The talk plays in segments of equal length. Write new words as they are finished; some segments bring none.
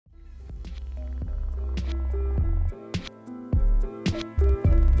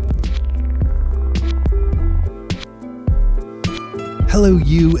Hello,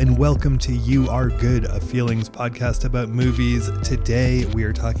 you, and welcome to You Are Good, a feelings podcast about movies. Today, we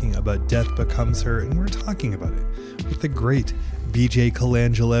are talking about Death Becomes Her, and we're talking about it with the great BJ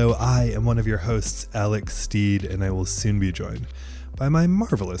Colangelo. I am one of your hosts, Alex Steed, and I will soon be joined by my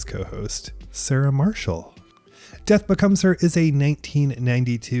marvelous co-host, Sarah Marshall. Death Becomes Her is a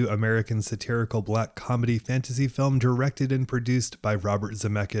 1992 American satirical black comedy fantasy film directed and produced by Robert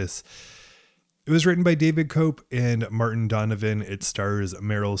Zemeckis. It was written by David Cope and Martin Donovan. It stars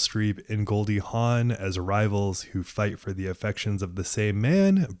Meryl Streep and Goldie Hawn as rivals who fight for the affections of the same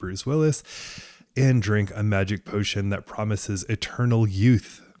man, Bruce Willis, and drink a magic potion that promises eternal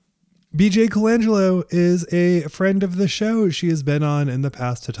youth. BJ Colangelo is a friend of the show. She has been on in the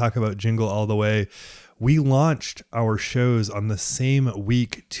past to talk about Jingle All the Way. We launched our shows on the same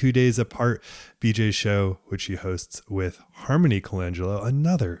week, 2 days apart. BJ's show, which she hosts with Harmony Colangelo,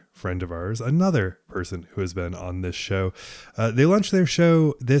 another friend of ours, another person who has been on this show. They launched their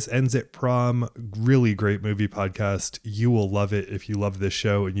show, This Ends at Prom, really great movie podcast. You will love it if you love this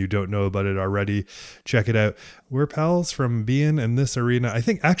show and you don't know about it already. Check it out. We're pals from being in this arena. I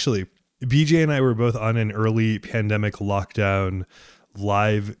think actually BJ and I were both on an early pandemic lockdown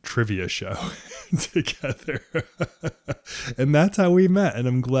live trivia show together. And that's how we met. And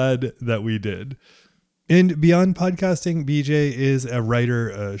I'm glad that we did. And beyond podcasting, BJ is a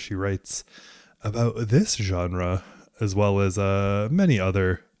writer. She writes about this genre as well as many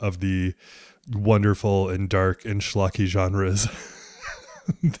other of the wonderful and dark and schlocky genres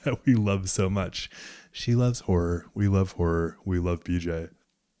that we love so much. She loves horror. We love horror. We love BJ.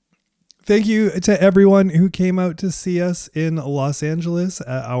 Thank you to everyone who came out to see us in Los Angeles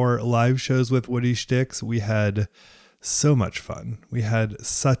at our live shows with Woody Sticks. We had so much fun. We had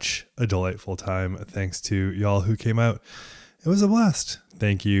such a delightful time. Thanks to y'all who came out. It was a blast.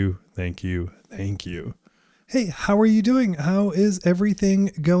 Thank you. Thank you. Thank you. Hey, how are you doing? How is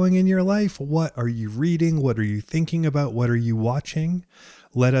everything going in your life? What are you reading? What are you thinking about? What are you watching?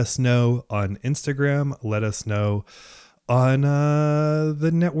 Let us know on Instagram. Let us know on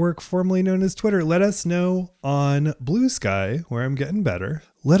the network formerly known as Twitter. Let us know on Blue Sky, where I'm getting better.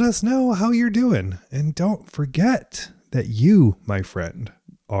 Let us know how you're doing. And don't forget that you, my friend,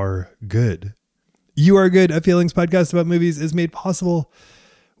 are good. You Are Good, a feelings podcast about movies, is made possible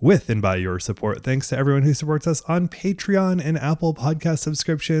with and by your support. Thanks to everyone who supports us on Patreon and Apple Podcast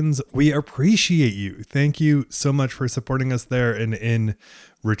subscriptions. We appreciate you. Thank you so much for supporting us there. And in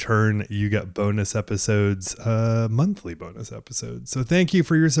return, you get bonus episodes, monthly bonus episodes. So thank you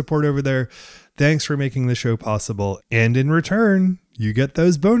for your support over there. Thanks for making the show possible. And in return, you get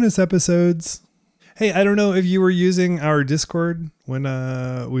those bonus episodes. Hey, I don't know if you were using our Discord when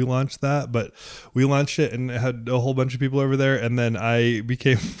we launched that, but we launched it and had a whole bunch of people over there. And then I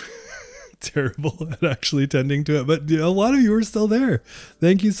became terrible at actually tending to it. But a lot of you are still there.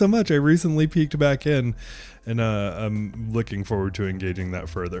 Thank you so much. I recently peeked back in and I'm looking forward to engaging that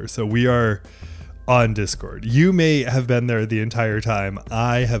further. So we are on Discord. You may have been there the entire time.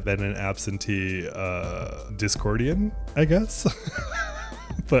 I have been an absentee Discordian, I guess.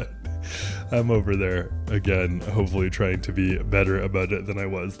 But I'm over there again, hopefully trying to be better about it than I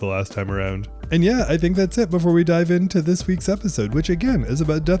was the last time around. And yeah, I think that's it before we dive into this week's episode, which again is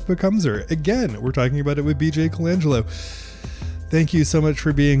about Death Becomes Her. Again, we're talking about it with BJ Colangelo. Thank you so much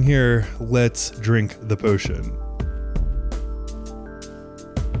for being here. Let's drink the potion.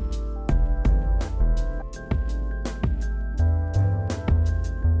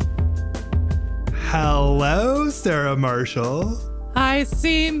 Hello, Sarah Marshall. I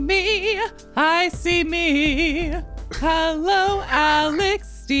see me. Hello,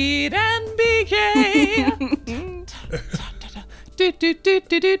 Alex, Steed, and BK. I love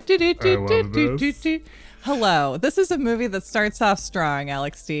this. Hello. This is a movie that starts off strong,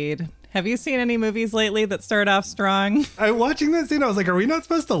 Alex Steed. Have you seen any movies lately that start off strong? I'm watching this scene. I was like, are we not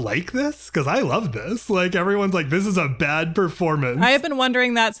supposed to like this? Because I love this. Like, everyone's like, this is a bad performance. I have been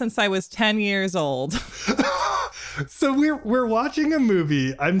wondering that since I was 10 years old. So we're watching a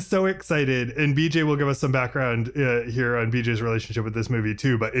movie. I'm so excited. And BJ will give us some background here on BJ's relationship with this movie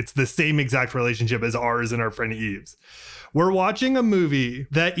too. But it's the same exact relationship as ours and our friend Eve's. We're watching a movie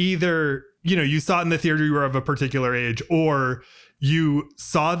that either, you saw it in the theater, you were of a particular age, or you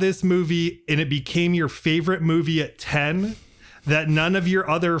saw this movie and it became your favorite movie at 10 that none of your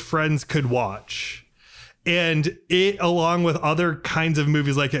other friends could watch. And it, along with other kinds of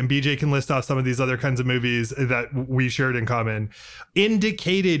movies like it, and BJ can list off some of these other kinds of movies that we shared in common,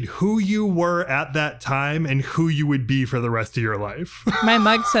 indicated who you were at that time and who you would be for the rest of your life. My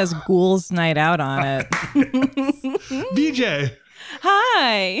mug says Ghouls Night Out on it. BJ.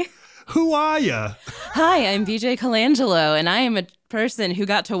 Hi. Who are ya? Hi, I'm BJ Colangelo, and I am a person who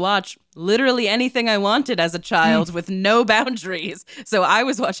got to watch literally anything I wanted as a child with no boundaries. So I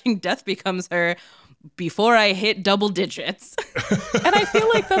was watching Death Becomes Her before I hit double digits. And I feel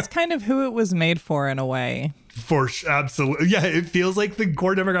like that's kind of who it was made for in a way. Absolutely. Yeah, it feels like the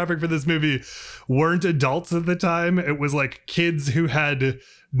core demographic for this movie weren't adults at the time. It was like kids who had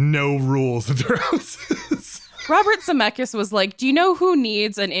no rules in their houses. Robert Zemeckis was like, do you know who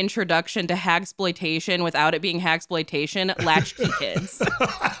needs an introduction to hagsploitation without it being hagsploitation? Latchkey kids.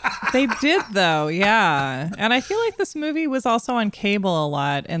 They did, though, yeah. And I feel like this movie was also on cable a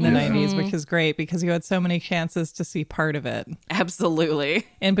lot in the 90s, which is great because you had so many chances to see part of it. Absolutely.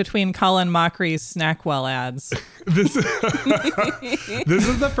 In between Colin Mochree's Snackwell ads. This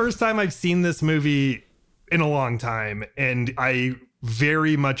is the first time I've seen this movie in a long time, and I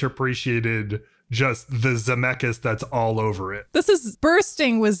very much appreciated just the Zemeckis that's all over it. This is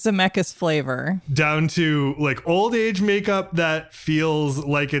bursting with Zemeckis flavor. Down to like old age makeup that feels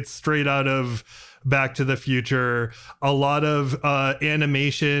like it's straight out of Back to the Future. A lot of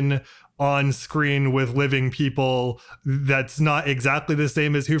animation on screen with living people that's not exactly the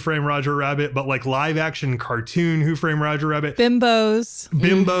same as Who Framed Roger Rabbit, but like live action cartoon Who Framed Roger Rabbit. Bimbos.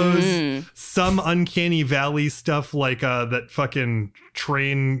 Some Uncanny Valley stuff like that fucking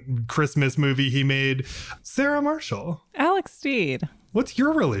train Christmas movie he made. Sarah Marshall. Alex Steed. What's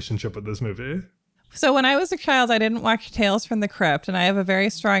your relationship with this movie? So when I was a child, I didn't watch Tales from the Crypt, and I have a very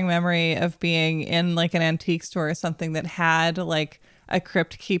strong memory of being in like an antique store or something that had like a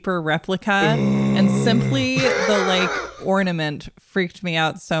Crypt Keeper replica, and simply the like ornament freaked me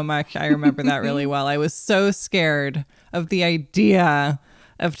out so much. I remember that really well. I was so scared of the idea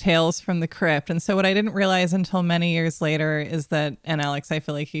of Tales from the Crypt. And so what I didn't realize until many years later is that, and Alex, I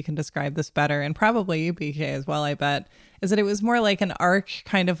feel like you can describe this better, and probably you, BJ, as well, I bet, is that it was more like an arch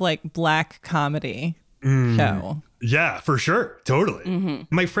kind of like black comedy show. Yeah, for sure. Totally.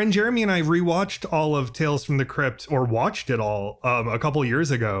 My friend Jeremy and I rewatched all of Tales from the Crypt, or watched it all a couple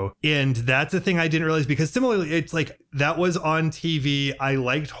years ago. And that's the thing I didn't realize, because similarly, it's like that was on TV. I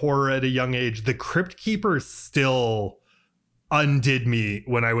liked horror at a young age. The Crypt Keeper still undid me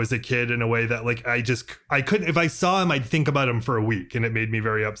when I was a kid in a way that like I couldn't, if I saw him, I'd think about him for a week, and it made me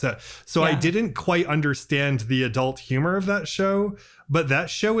very upset. So I didn't quite understand the adult humor of that show, but that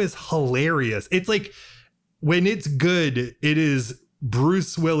show is hilarious. It's like, when it's good, it is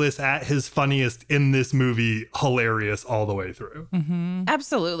Bruce Willis at his funniest in this movie, hilarious all the way through.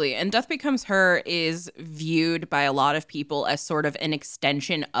 Absolutely. And Death Becomes Her is viewed by a lot of people as sort of an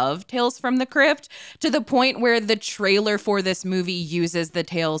extension of Tales from the Crypt, to the point where the trailer for this movie uses the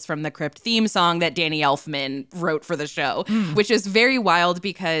Tales from the Crypt theme song that Danny Elfman wrote for the show, which is very wild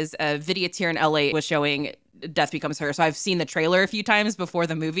because Videoteer in LA was showing Death Becomes Her. So I've seen the trailer a few times before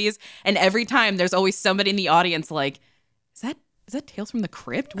the movies, and every time there's always somebody in the audience like, is that Tales from the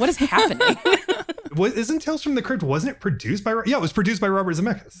Crypt? What is happening? Isn't Tales from the Crypt, wasn't it produced by, it was produced by Robert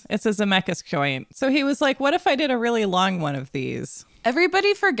Zemeckis. It's a Zemeckis joint. So he was like, what if I did a really long one of these?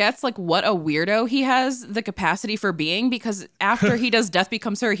 Everybody forgets like what a weirdo he has the capacity for being, because after he does Death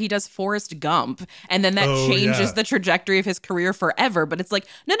Becomes Her, he does Forrest Gump, and then that changes the trajectory of his career forever. But it's like,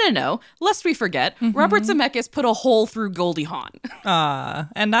 no, lest we forget, Robert Zemeckis put a hole through Goldie Hawn.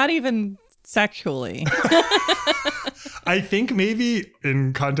 And not even sexually. I think maybe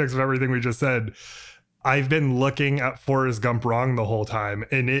in context of everything we just said, I've been looking at Forrest Gump wrong the whole time,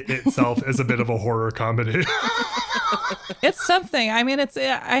 and it itself is a bit of a horror comedy. It's something. I mean,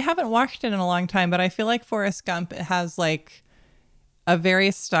 I haven't watched it in a long time, but I feel like Forrest Gump has like a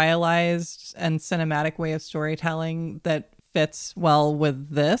very stylized and cinematic way of storytelling that fits well with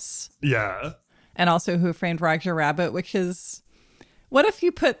this. Yeah. And also Who Framed Roger Rabbit, which is, what if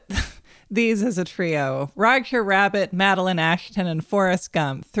you put these as a trio? Roger Rabbit, Madeline Ashton, and Forrest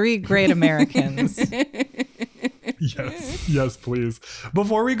Gump. 3 great Americans. Yes, please.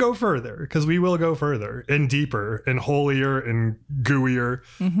 Before we go further, because we will go further and deeper and holier and gooier.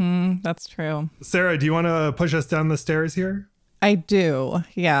 That's true. Sarah, do you want to push us down the stairs here? I do.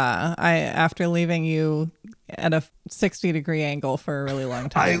 Yeah. After leaving you at a 60-degree angle for a really long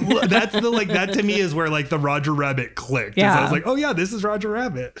time. That to me is where like the Roger Rabbit clicked. Yeah. I was like, oh yeah, this is Roger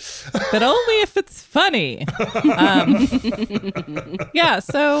Rabbit. But only if it's funny. Yeah.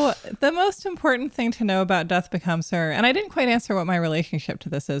 So the most important thing to know about Death Becomes Her, and I didn't quite answer what my relationship to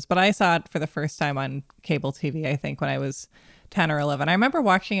this is, but I saw it for the first time on cable TV, I think, when I was 10 or 11. I remember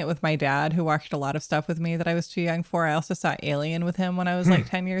watching it with my dad, who watched a lot of stuff with me that I was too young for. I also saw Alien with him when I was like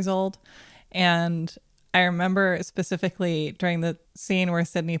 10 years old. And I remember specifically during the scene where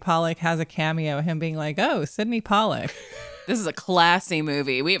Sidney Pollack has a cameo, him being like, oh, Sidney Pollack. This is a classy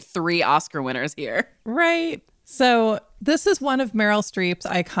movie. We have 3 Oscar winners here. Right. So This is one of Meryl Streep's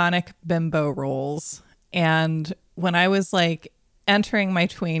iconic bimbo roles. And when I was like entering my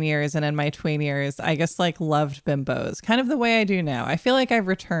tween years and in my tween years, I just like loved bimbos, kind of the way I do now. I feel like I've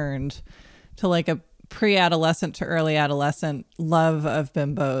returned to like a pre-adolescent to early adolescent love of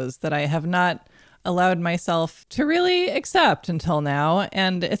bimbos that I have not allowed myself to really accept until now.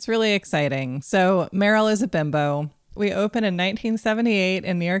 And it's really exciting. So Meryl is a bimbo. We open in 1978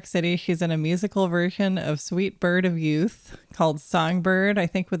 in New York City. She's in a musical version of Sweet Bird of Youth called Songbird, I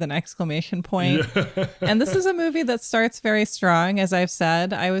think with an exclamation point. Yeah. And this is a movie that starts very strong, as I've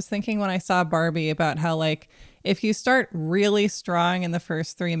said. I was thinking when I saw Barbie about how, like, if you start really strong in the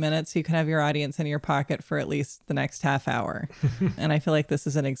first 3 minutes, you can have your audience in your pocket for at least the next half hour. And I feel like this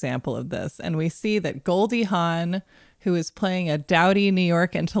is an example of this. And we see that Goldie Hawn, who is playing a dowdy New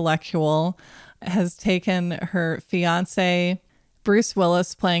York intellectual, has taken her fiance, Bruce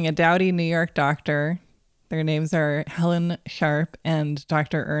Willis, playing a dowdy New York doctor. Their names are Helen Sharp and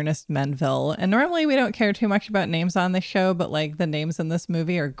Dr. Ernest Menville. And normally we don't care too much about names on this show, but like the names in this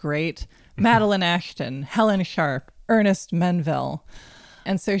movie are great. Madeline Ashton, Helen Sharp, Ernest Menville.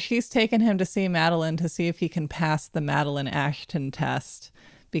 And so she's taken him to see Madeline to see if he can pass the Madeline Ashton test,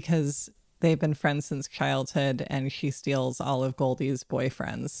 because they've been friends since childhood and she steals all of Goldie's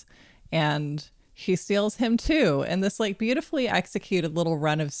boyfriends. And she steals him too. And this like beautifully executed little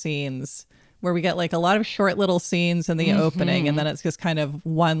run of scenes where we get like a lot of short little scenes in the opening, and then it's just kind of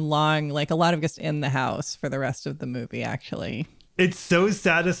one long, like a lot of just in the house for the rest of the movie, actually. It's so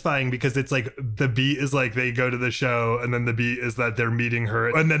satisfying because it's like the beat is like they go to the show and then the beat is that they're meeting her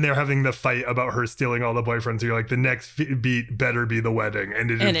and then they're having the fight about her stealing all the boyfriends. So you're like, the next beat better be the wedding.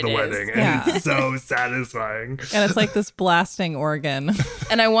 And it is the wedding. Yeah. And it's so satisfying. And it's like this blasting organ.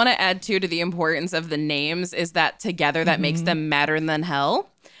 And I want to add too to the importance of the names is that together that makes them madder than hell.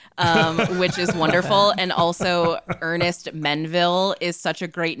 Which is wonderful. And also Ernest Menville is such a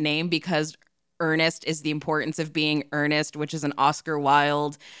great name because Ernest is the importance of being earnest, which is an Oscar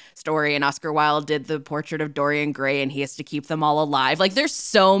Wilde story. And Oscar Wilde did the portrait of Dorian Gray and he has to keep them all alive. Like there's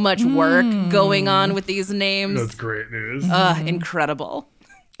so much work going on with these names. That's great news. Incredible.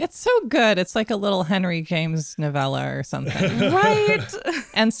 It's so good. It's like a little Henry James novella or something. Right.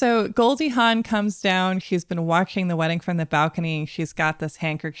 And so Goldie Hawn comes down. She's been watching the wedding from the balcony. She's got this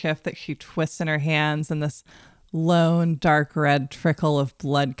handkerchief that she twists in her hands, and this lone dark red trickle of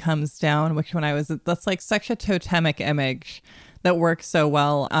blood comes down, which that's like such a totemic image that works so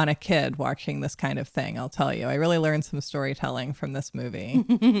well on a kid watching this kind of thing. I'll tell you, I really learned some storytelling from this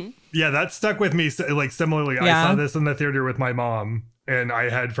movie. Yeah, that stuck with me. Like similarly, Yeah. I saw this in the theater with my mom and I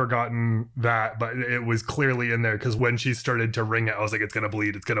had forgotten that, but it was clearly in there because when she started to ring it, I was like, it's going to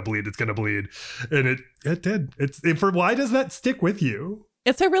bleed. It's going to bleed. It's going to bleed. And it did. Why does that stick with you?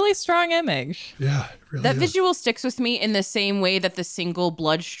 It's a really strong image. Yeah, it really That is. visual sticks with me in the same way that the single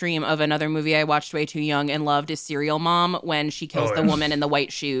bloodstream of another movie I watched way too young and loved is Serial Mom, when she kills the woman in the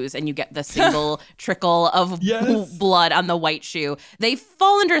white shoes and you get the single trickle of blood on the white shoe. They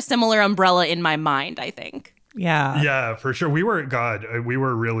fall under a similar umbrella in my mind, I think. Yeah. Yeah, for sure. We were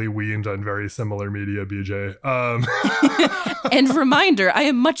really weaned on very similar media, BJ. And reminder, I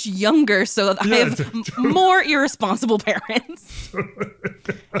am much younger, so I have more irresponsible parents.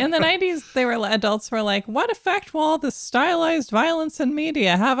 In the 90s, adults were like, what effect will all this stylized violence in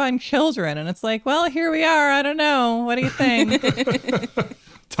media have on children? And it's like, well, here we are. I don't know. What do you think?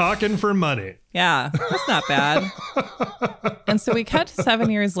 Talking for money. Yeah, that's not bad. And so we cut to 7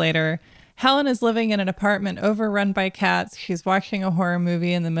 years later. Helen is living in an apartment overrun by cats. She's watching a horror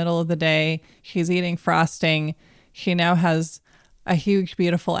movie in the middle of the day. She's eating frosting. She now has a huge,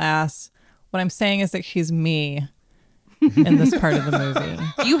 beautiful ass. What I'm saying is that she's me in this part of the movie.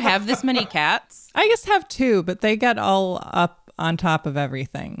 Do you have this many cats? I just have 2, but they get all up on top of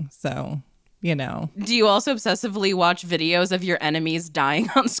everything. So, you know. Do you also obsessively watch videos of your enemies dying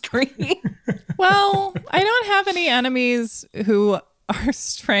on screen? Well, I don't have any enemies who are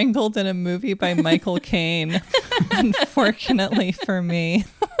strangled in a movie by Michael Caine, unfortunately for me.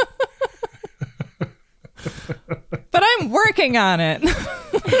 But I'm working on it.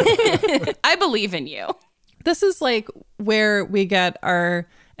 I believe in you. This is like where we get our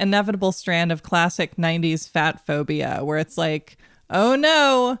inevitable strand of classic 90s fat phobia, where it's like, oh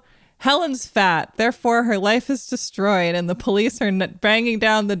no, Helen's fat, therefore her life is destroyed, and the police are banging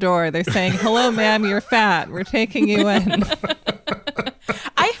down the door. They're saying, hello, ma'am, you're fat. We're taking you in.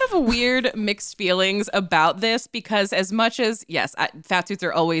 I have have weird mixed feelings about this because as much as, yes, fat suits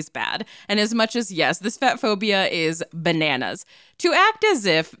are always bad, and as much as, yes, this fat phobia is bananas, to act as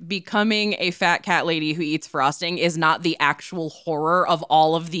if becoming a fat cat lady who eats frosting is not the actual horror of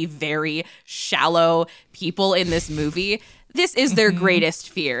all of the very shallow people in this movie, this is their greatest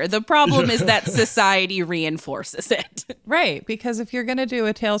fear. The problem is that society reinforces it. Right, because if you're going to do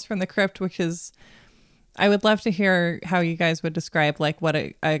a Tales from the Crypt, which is... I would love to hear how you guys would describe like what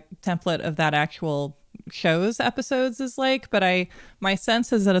a template of that actual show's episodes is like. But my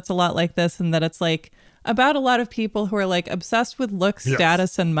sense is that it's a lot like this and that it's like about a lot of people who are like obsessed with looks,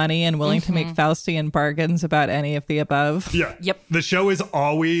 status, and money and willing to make Faustian bargains about any of the above. Yeah. Yep. The show is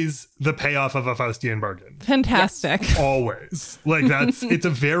always the payoff of a Faustian bargain. Fantastic. Yes. Always. Like it's a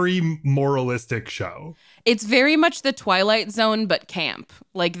very moralistic show. It's very much the Twilight Zone, but camp.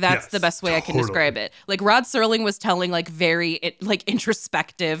 Like, that's the best way I can describe it. Like, Rod Serling was telling, like, very, like,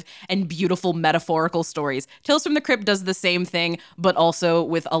 introspective and beautiful metaphorical stories. Tales from the Crypt does the same thing, but also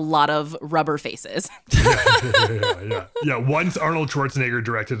with a lot of rubber faces. Yeah. Once Arnold Schwarzenegger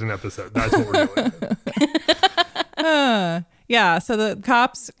directed an episode. That's what we're doing. Yeah, so the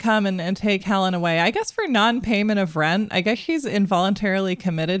cops come and take Helen away, I guess for non-payment of rent. I guess she's involuntarily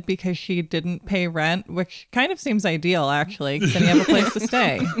committed because she didn't pay rent, which kind of seems ideal, actually, because then you have a place to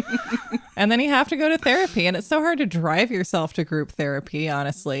stay. And then you have to go to therapy, and it's so hard to drive yourself to group therapy,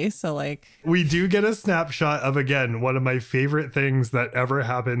 honestly. So, like... We do get a snapshot of, again, one of my favorite things that ever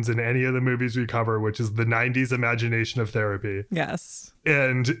happens in any of the movies we cover, which is the 90s imagination of therapy. Yes.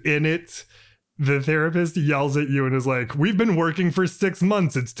 And in it... the therapist yells at you and is like, we've been working for 6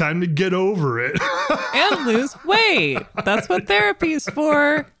 months. It's time to get over it. And lose weight. That's what therapy is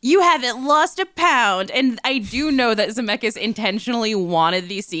for. You haven't lost a pound. And I do know that Zemeckis intentionally wanted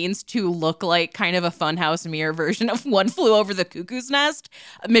these scenes to look like kind of a Funhouse mirror version of One Flew Over the Cuckoo's Nest.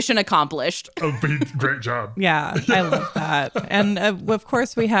 Mission accomplished. Oh, great job. Yeah, I love that. And of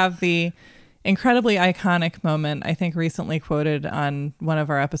course, we have the incredibly iconic moment, I think recently quoted on one of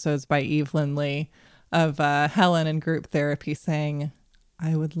our episodes by Evelyn Lee, of Helen in group therapy saying,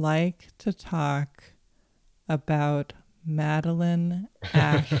 I would like to talk about Madeline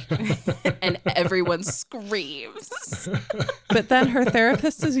Ashton. And everyone screams. But then her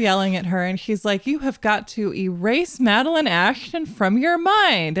therapist is yelling at her and she's like, you have got to erase Madeline Ashton from your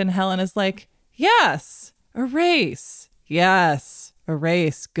mind. And Helen is like, yes, erase. Yes,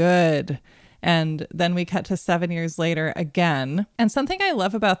 erase. Good. And then we cut to 7 years later again. And something I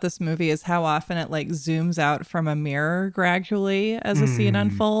love about this movie is how often it like zooms out from a mirror gradually as a scene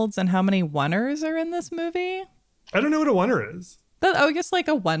unfolds, and how many oneers are in this movie. I don't know what a oneer is. Just like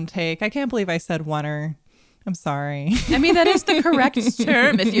a one take. I can't believe I said oneer. I'm sorry. I mean, that is the correct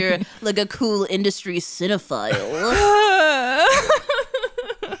term if you're like a cool industry cinephile.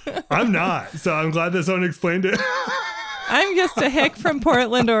 I'm not. So I'm glad this one explained it. I'm just a hick from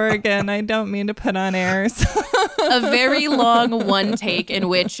Portland, Oregon. I don't mean to put on airs. A very long one take in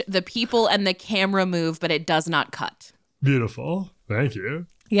which the people and the camera move, but it does not cut. Beautiful. Thank you.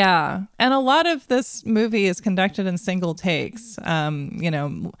 Yeah. And a lot of this movie is conducted in single takes,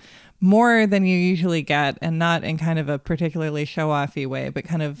 more than you usually get, and not in kind of a particularly show-offy way, but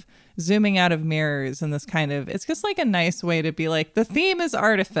kind of zooming out of mirrors and this kind of, it's just like a nice way to be like, the theme is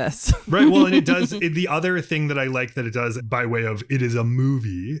artifice. Right. Well, and it does, the other thing that I like that it does by way of, it is a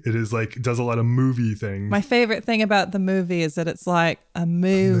movie. It is like, it does a lot of movie things. My favorite thing about the movie is that it's like a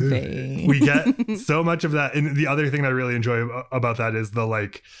movie. We get so much of that. And the other thing that I really enjoy about that is the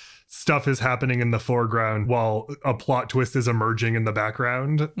like, stuff is happening in the foreground while a plot twist is emerging in the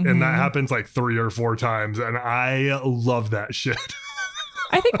background. Mm-hmm. And that happens like 3 or 4 times. And I love that shit.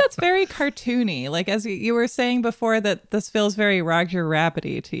 I think that's very cartoony. Like, as you were saying before, that this feels very Roger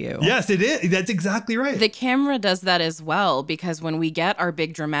Rabbit-y to you. Yes, it is. That's exactly right. The camera does that as well, because when we get our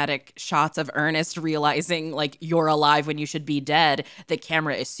big dramatic shots of Ernest realizing, like, you're alive when you should be dead, the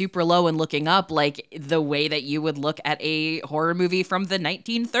camera is super low and looking up, like the way that you would look at a horror movie from the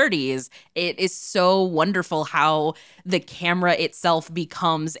 1930s. It is so wonderful how the camera itself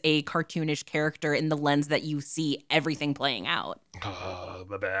becomes a cartoonish character in the lens that you see everything playing out. Oh,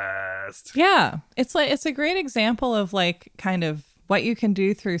 the best. Yeah. It's a great example of like kind of what you can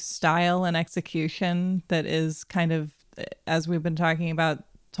do through style and execution that is kind of, as we've been talking about,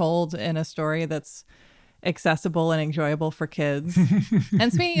 told in a story that's accessible and enjoyable for kids.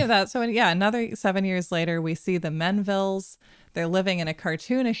 And speaking of that, so yeah, another 7 years later, we see the Menvilles. They're living in a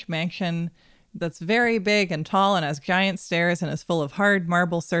cartoonish mansion that's very big and tall and has giant stairs and is full of hard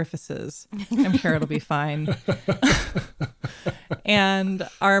marble surfaces. I'm sure it'll be fine. And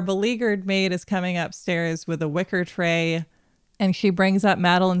our beleaguered maid is coming upstairs with a wicker tray And she brings up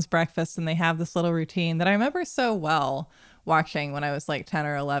Madeline's breakfast, and they have this little routine that I remember so well watching when I was like 10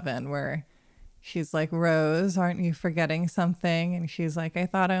 or 11, where she's like, Rose, aren't you forgetting something? And she's like, I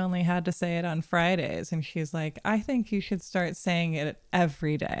thought I only had to say it on Fridays. And she's like, I think you should start saying it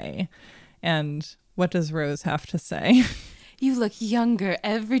every day. And what does Rose have to say? You look younger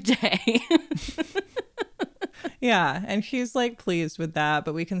every day. Yeah. And she's like pleased with that.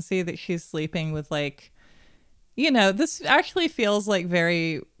 But we can see that she's sleeping with like, this actually feels like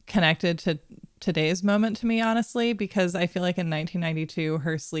very connected to today's moment to me, honestly, because I feel like in 1992,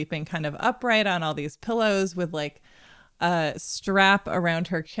 her sleeping kind of upright on all these pillows with like a strap around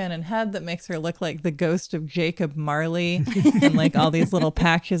her chin and head that makes her look like the ghost of Jacob Marley and like all these little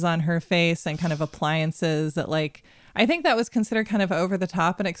patches on her face and kind of appliances that like, I think that was considered kind of over the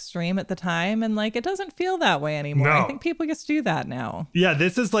top and extreme at the time. And like, it doesn't feel that way anymore. No. I think people just do that now. Yeah,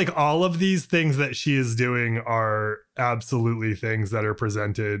 this is like all of these things that she is doing are absolutely things that are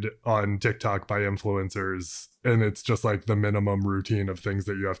presented on TikTok by influencers. And it's just like the minimum routine of things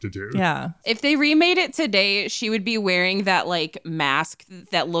that you have to do. Yeah. If they remade it today, she would be wearing that like mask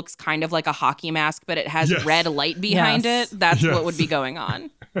that looks kind of like a hockey mask, but it has red light behind it. That's what would be going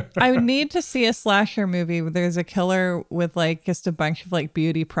on. I would need to see a slasher movie where there's a killer with like just a bunch of like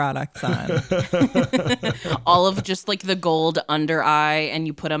beauty products on. All of just like the gold under eye, and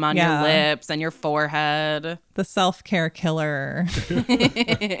you put them on your lips and your forehead. The self-care killer.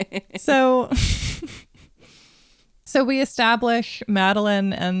 So we establish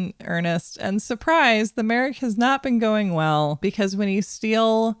Madeline and Ernest, and surprise, the marriage has not been going well, because when you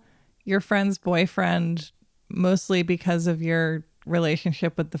steal your friend's boyfriend, mostly because of your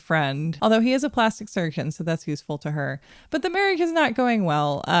relationship with the friend, although he is a plastic surgeon, so that's useful to her, but the marriage is not going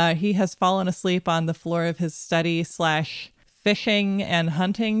well. He has fallen asleep on the floor of his study / fishing and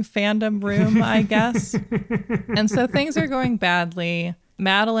hunting fandom room, I guess. And so things are going badly.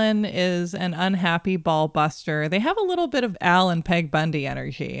 Madeline is an unhappy ball buster. They have a little bit of Al and Peg Bundy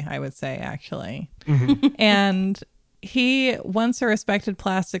energy, I would say, actually. Mm-hmm. And he, once a respected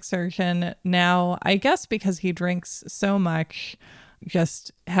plastic surgeon, now, I guess because he drinks so much,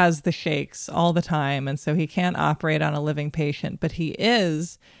 just has the shakes all the time. And so he can't operate on a living patient. But he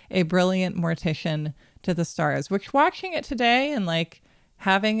is a brilliant mortician to the stars, which watching it today and like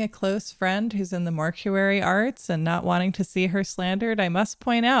having a close friend who's in the mortuary arts and not wanting to see her slandered, I must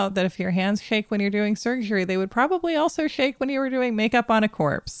point out that if your hands shake when you're doing surgery, they would probably also shake when you were doing makeup on a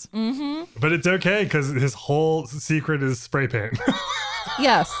corpse. Mm-hmm. But it's okay because his whole secret is spray paint.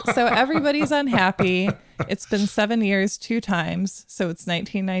 Yes. So everybody's unhappy. It's been 7 years, 2 times. So it's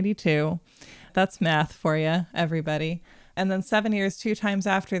 1992. That's math for you, everybody. And then 7 years, 2 times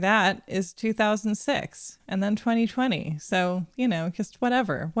after that is 2006 and then 2020. So, just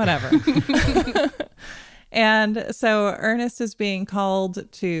whatever. And so Ernest is being called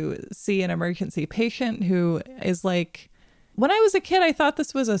to see an emergency patient who is like, when I was a kid, I thought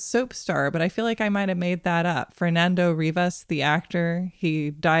this was a soap star, but I feel like I might have made that up. Fernando Rivas, the actor,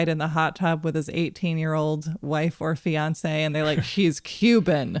 he died in the hot tub with his 18-year-old wife or fiance, and they're like, she's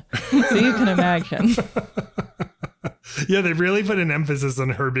Cuban. So you can imagine. Yeah, they really put an emphasis on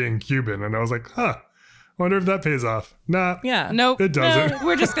her being Cuban. And I was like, wonder if that pays off. Nah. Yeah. Nope. It doesn't. No,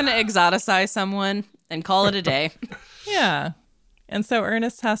 we're just going to exoticize someone and call it a day. Yeah. And so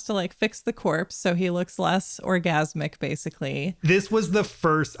Ernest has to like fix the corpse so he looks less orgasmic, basically. This was the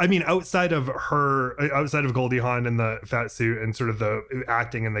first, outside of Goldie Hawn in the fat suit and sort of the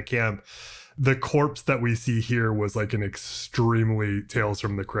acting in the camp, the corpse that we see here was like an extremely Tales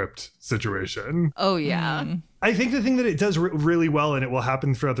from the Crypt situation. Oh, yeah. I think the thing that it does really well, and it will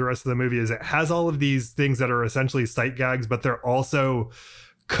happen throughout the rest of the movie, is it has all of these things that are essentially sight gags, but they're also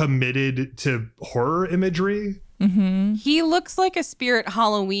committed to horror imagery. Mm-hmm. He looks like a Spirit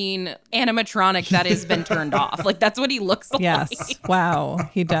Halloween animatronic that has been turned off. Like, that's what he looks like. Yes. Wow.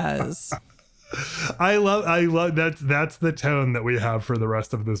 He does. I love that's the tone that we have for the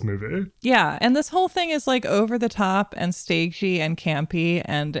rest of this movie. Yeah. And this whole thing is like over the top and stagey and campy.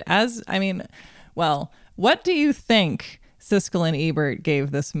 And what do you think Siskel and Ebert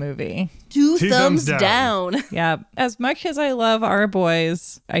gave this movie? Two thumbs down. Yeah. As much as I love our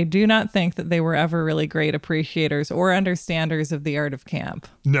boys, I do not think that they were ever really great appreciators or understanders of the art of camp.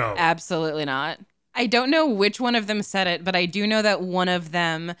 No. Absolutely not. I don't know which one of them said it, but I do know that one of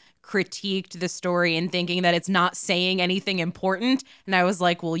them critiqued the story and thinking that it's not saying anything important. And I was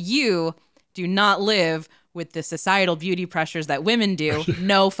like, well, you do not live with the societal beauty pressures that women do.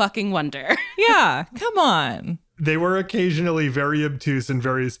 No fucking wonder. Yeah. Come on. They were occasionally very obtuse in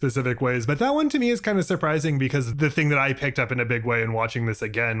very specific ways, but that one to me is kind of surprising because the thing that I picked up in a big way in watching this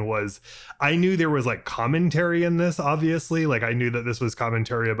again was I knew there was like commentary in this, obviously. Like I knew that this was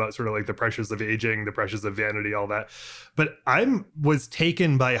commentary about sort of like the pressures of aging, the pressures of vanity, all that. But I was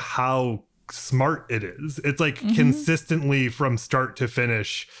taken by how smart it is. It's like consistently from start to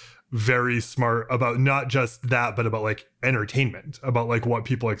finish very smart about not just that, but about like entertainment, about like what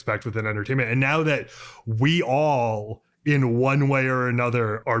people expect within entertainment. And now that we all in one way or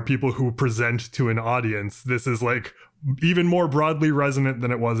another are people who present to an audience, this is like even more broadly resonant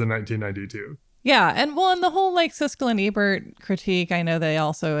than it was in 1992. Yeah. And well, in the whole like Siskel and Ebert critique, I know they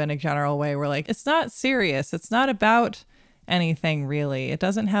also in a general way were like, it's not serious. It's not about anything really. It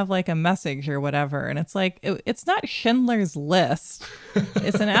doesn't have like a message or whatever. And it's like, it's not Schindler's List.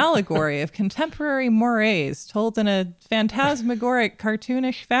 It's an allegory of contemporary mores told in a phantasmagoric,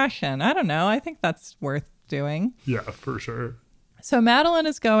 cartoonish fashion. I don't know. I think that's worth doing. Yeah, for sure. So Madeline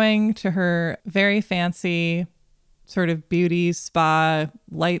is going to her very fancy sort of beauty spa,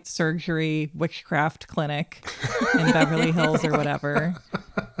 light surgery, witchcraft clinic in Beverly Hills or whatever,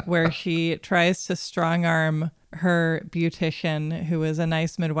 where she tries to strong arm her beautician, who is a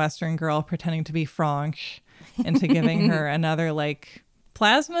nice Midwestern girl pretending to be French, into giving her another like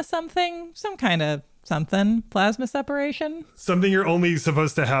plasma something, some kind of something, plasma separation. Something you're only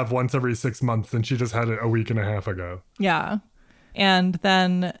supposed to have once every 6 months, and she just had it a week and a half ago. Yeah. And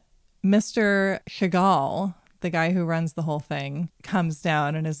then Mr. Chagall, the guy who runs the whole thing, comes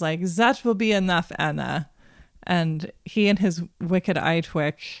down and is like, that will be enough, Anna. And he and his wicked eye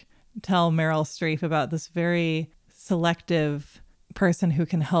twitch tell Meryl Streep about this very selective person who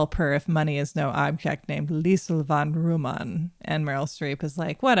can help her if money is no object named Liesel van Ruman. And Meryl Streep is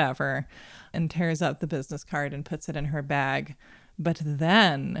like, whatever, and tears up the business card and puts it in her bag. But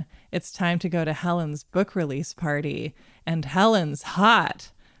then it's time to go to Helen's book release party, and Helen's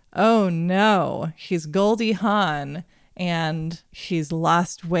hot. Oh no, she's Goldie Hawn and she's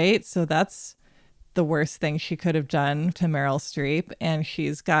lost weight. So that's the worst thing she could have done to Meryl Streep. And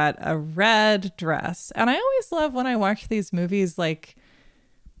she's got a red dress. And I always love when I watch these movies, like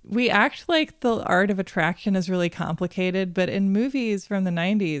we act like the art of attraction is really complicated. But in movies from the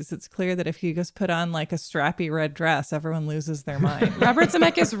 90s, it's clear that if you just put on like a strappy red dress, everyone loses their mind. Robert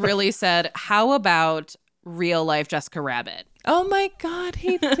Zemeckis really said, how about real life Jessica Rabbit? Oh my God,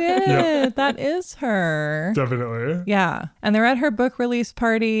 he did. Yep. That is her. Definitely. Yeah. And they're at her book release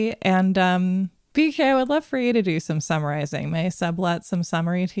party. And BJ, I would love for you to do some summarizing. May I sublet some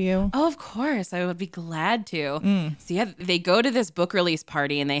summary to you? Oh, of course. I would be glad to. So yeah, they go to this book release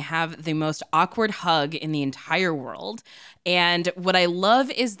party and they have the most awkward hug in the entire world. And what I love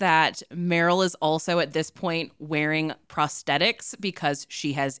is that Meryl is also at this point wearing prosthetics because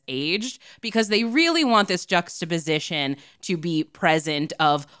she has aged, because they really want this juxtaposition to be present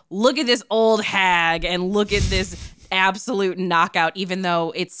of look at this old hag and look at this absolute knockout, even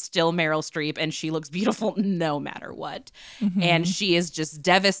though it's still Meryl Streep and she looks beautiful no matter what. Mm-hmm. And she is just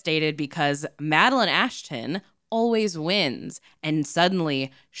devastated because Madeline Ashton always wins. And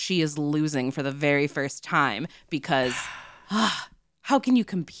suddenly she is losing for the very first time because how can you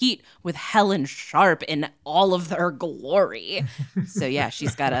compete with Helen Sharp in all of her glory? So yeah,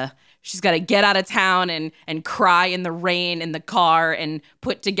 she's got to get out of town and cry in the rain in the car and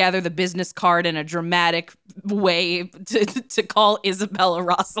put together the business card in a dramatic way to call Isabella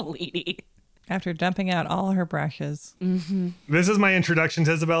Rossellini. After dumping out all her brushes. Mm-hmm. This is my introduction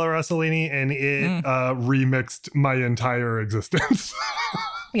to Isabella Rossellini, and it remixed my entire existence.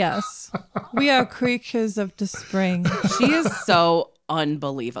 Yes. We are creatures of the spring. She is so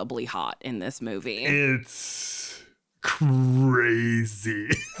unbelievably hot in this movie. It's crazy.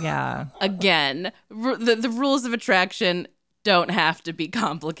 Yeah. Again, the rules of attraction don't have to be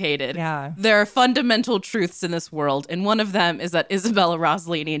complicated. Yeah. There are fundamental truths in this world, and one of them is that Isabella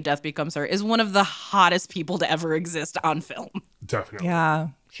Rossellini in Death Becomes Her is one of the hottest people to ever exist on film. Definitely. Yeah.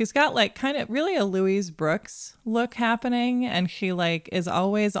 She's got like kind of really a Louise Brooks look happening, and she like is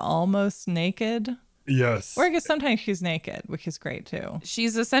always almost naked. Yes. Or I guess sometimes she's naked, which is great too.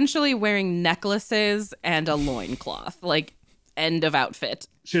 She's essentially wearing necklaces and a loincloth, like end of outfit.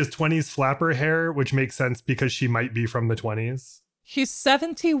 She has 20s flapper hair, which makes sense because she might be from the 20s. She's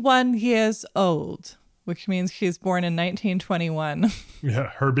 71 years old, which means she's born in 1921. Yeah,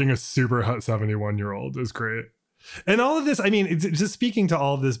 her being a super hot 71-year-old is great. And all of this, I mean, it's just speaking to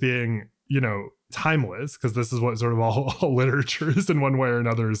all of this being, you know, timeless, because this is what sort of all literature is in one way or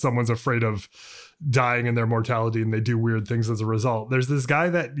another, is someone's afraid of dying in their mortality and they do weird things as a result. There's this guy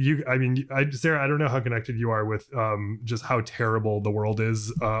that Sarah, I don't know how connected you are with just how terrible the world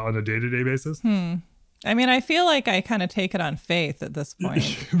is on a day-to-day basis. I mean, I feel like I kind of take it on faith at this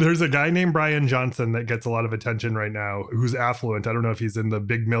point. There's a guy named Brian Johnson that gets a lot of attention right now who's affluent. I don't know if he's in the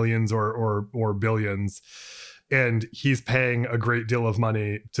big millions or billions. And he's paying a great deal of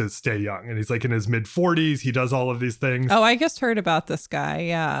money to stay young. And he's like in his mid 40s. He does all of these things. Oh, I just heard about this guy.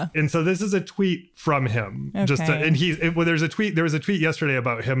 Yeah. And so this is a tweet from him. Okay. There was a tweet yesterday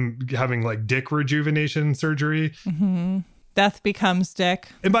about him having like dick rejuvenation surgery. Mm-hmm. Death becomes Dick.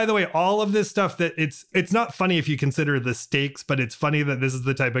 And by the way, all of this stuff that it's not funny if you consider the stakes, but it's funny that this is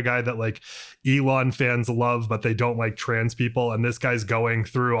the type of guy that like Elon fans love, but they don't like trans people. And this guy's going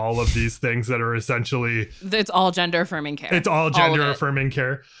through all of these things that are essentially... It's all gender affirming care. It's all gender affirming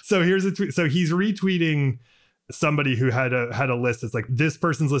care. So here's a tweet. So he's retweeting somebody who had a list. It's like, this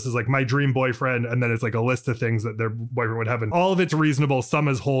person's list is like my dream boyfriend, and then it's like a list of things that their boyfriend would have, and all of it's reasonable. Some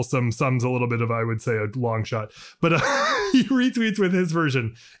is wholesome, some's a little bit of, I would say, a long shot, but he retweets with his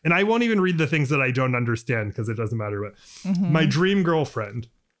version, and I won't even read the things that I don't understand because it doesn't matter. But my dream girlfriend,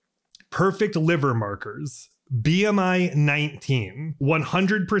 perfect liver markers, BMI 19,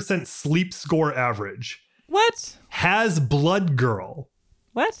 100% sleep score average. What? Has blood girl.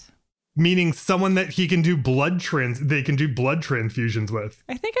 What? Meaning someone that he can do they can do blood transfusions with.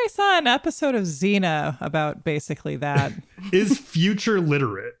 I think I saw an episode of Xena about basically that. Is future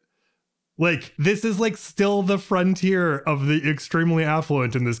literate. Like, this is like still the frontier of the extremely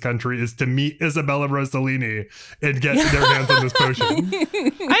affluent in this country, is to meet Isabella Rossellini and get their hands on this potion.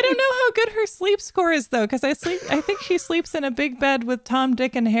 I don't know how good her sleep score is though, because I think she sleeps in a big bed with Tom,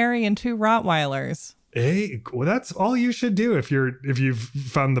 Dick, and Harry and 2 Rottweilers. Hey, well, that's all you should do if you've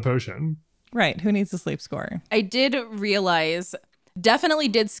found the potion. Right. Who needs a sleep score? I did realize, definitely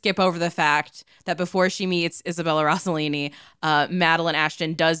did skip over the fact that before she meets Isabella Rossellini, Madeline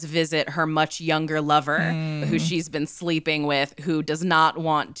Ashton does visit her much younger lover who she's been sleeping with, who does not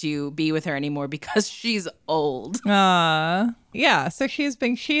want to be with her anymore because she's old. Yeah, so she's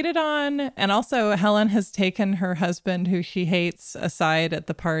been cheated on, and also Helen has taken her husband, who she hates, aside at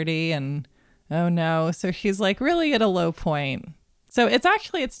the party, and oh no. So she's like really at a low point. So it's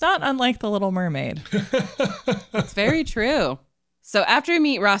not unlike The Little Mermaid. It's very true. So after we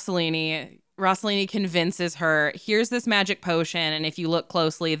meet Rossellini convinces her, here's this magic potion, and if you look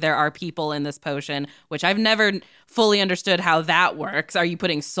closely, there are people in this potion, which I've never fully understood how that works. Are you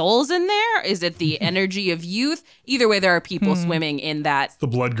putting souls in there? Is it the energy of youth? Either way, there are people swimming in that. It's the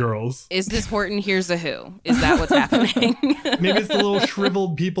blood girls. Is this Horton Hears a Who? Is that what's happening? Maybe it's the little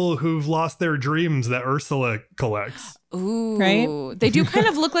shriveled people who've lost their dreams that Ursula collects. Ooh, right? They do kind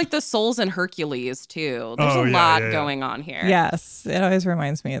of look like the souls in Hercules too. There's a lot going on here. Yes, it always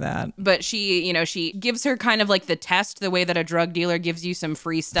reminds me of that. But she gives her kind of like the test, the way that a drug dealer gives you some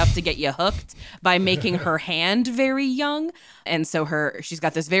free stuff to get you hooked, by making her hand very young. And so she's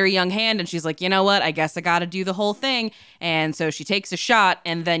got this very young hand, and she's like, you know what? I guess I got to do the whole thing. And so she takes a shot,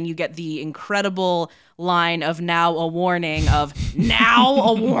 and then you get the incredible line of now a warning,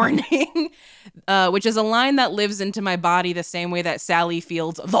 which is a line that lives into my body the same way that Sally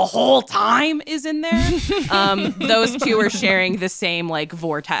Field's the whole time is in there. Those two are sharing the same like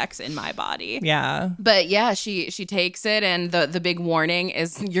vortex in my body. Yeah. But yeah, she takes it, and the big warning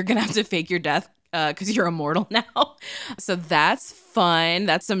is you're going to have to fake your death because you're immortal now. So that's fun.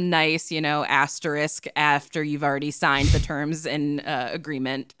 That's some nice, asterisk after you've already signed the terms and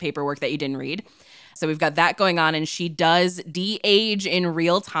agreement paperwork that you didn't read. So we've got that going on, and she does de-age in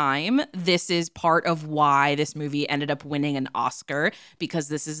real time. This is part of why this movie ended up winning an Oscar, because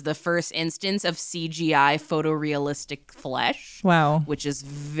this is the first instance of CGI photorealistic flesh. Wow. Which is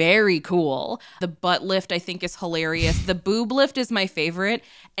very cool. The butt lift, I think, is hilarious. The boob lift is my favorite,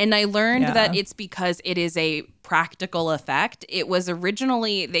 and I learned that it's because it is a practical effect. It was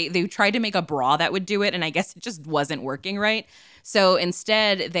originally, they tried to make a bra that would do it, and I guess it just wasn't working right. So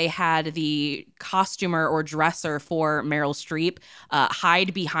instead, they had the costumer or dresser for Meryl Streep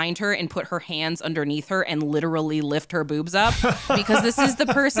hide behind her and put her hands underneath her and literally lift her boobs up, because this is the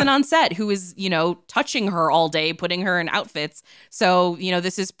person on set who is, touching her all day, putting her in outfits. So,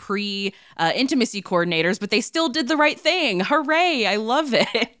 this is pre-intimacy coordinators, but they still did the right thing. Hooray. I love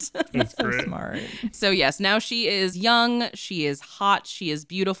it. That's So great. smart. So yes, now she is young, she is hot, she is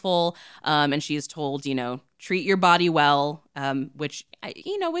beautiful, and she is told, treat your body well, which,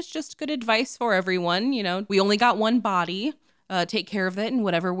 is just good advice for everyone. We only got one body. Take care of it in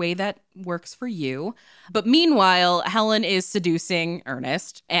whatever way that works for you. But meanwhile, Helen is seducing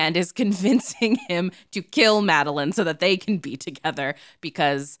Ernest and is convincing him to kill Madeline so that they can be together,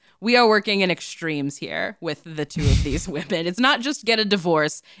 because we are working in extremes here with the two of these women. It's not just get a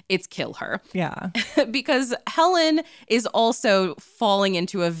divorce, it's kill her. Yeah. Because Helen is also falling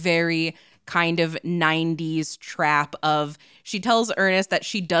into a very kind of 90s trap of she tells Ernest that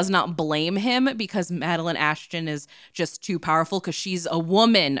she does not blame him because Madeline Ashton is just too powerful because she's a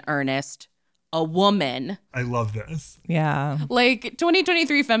woman, Ernest. A woman. I love this. Yeah. Like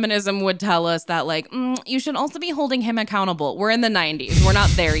 2023 feminism would tell us that like, you should also be holding him accountable. We're in the 90s. We're not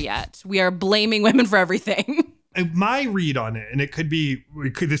there yet. We are blaming women for everything. My read on it, and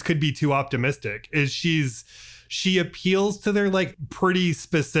this could be too optimistic, is she appeals to their like pretty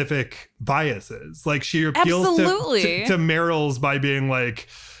specific biases. Like she appeals to Meryl's by being like,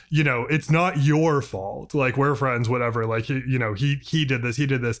 you know, it's not your fault. Like we're friends, whatever. Like, you know, he did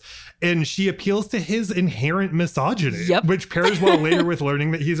this. And she appeals to his inherent misogyny, which pairs well later with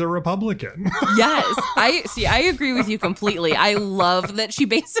learning that he's a Republican. Yes. I agree with you completely. I love that she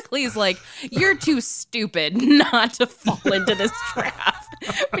basically is like, you're too stupid not to fall into this trap,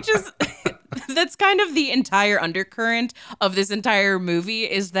 which is, that's kind of the entire undercurrent of this entire movie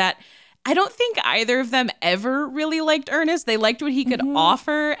is that I don't think either of them ever really liked Ernest. They liked what he could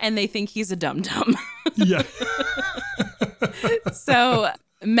offer, and they think he's a dum-dum. Yeah. So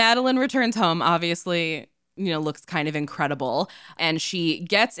Madeline returns home, obviously, you know, looks kind of incredible. And she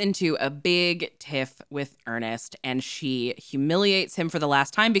gets into a big tiff with Ernest, and she humiliates him for the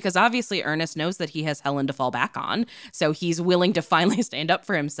last time because obviously Ernest knows that he has Helen to fall back on. So he's willing to finally stand up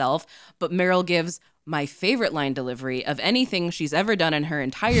for himself. But Meryl gives my favorite line delivery of anything she's ever done in her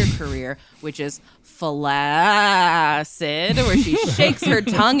entire career, which is flaccid, where she shakes her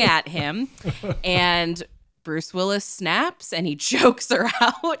tongue at him. And Bruce Willis snaps and he chokes her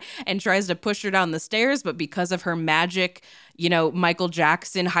out and tries to push her down the stairs. But because of her magic, you know, Michael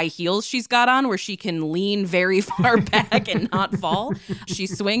Jackson high heels she's got on where she can lean very far back and not fall,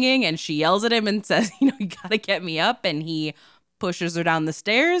 she's swinging and she yells at him and says, you know, you got to get me up. And he pushes her down the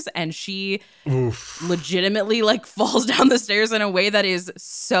stairs and she legitimately like falls down the stairs in a way that is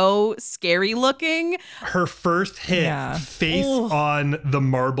so scary looking. Her first hit face on the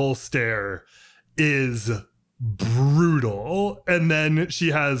marble stair is brutal. And then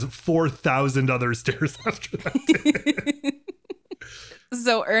she has 4,000 other stairs after that.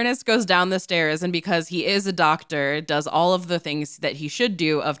 So Ernest goes down the stairs and because he is a doctor, does all of the things that he should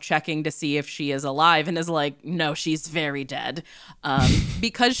do of checking to see if she is alive and is like, no, she's very dead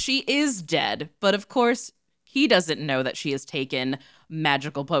because she is dead. But of course, he doesn't know that she has taken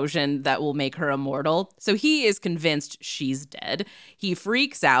magical potion that will make her immortal. So he is convinced she's dead. He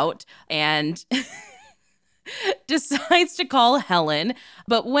freaks out and decides to call Helen.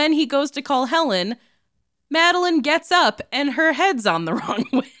 But when he goes to call Helen, Madeline gets up and her head's on the wrong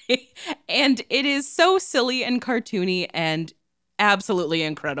way. And it is so silly and cartoony and absolutely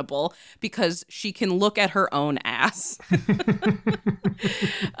incredible because she can look at her own ass.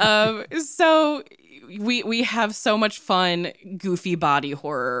 So we have so much fun, goofy body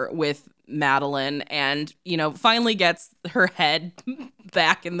horror with Madeline and, you know, finally gets her head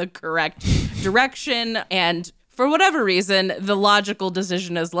back in the correct direction. And for whatever reason, the logical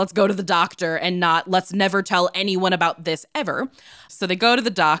decision is let's go to the doctor and not let's never tell anyone about this ever. So they go to the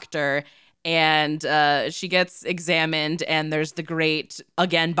doctor and she gets examined and there's the great,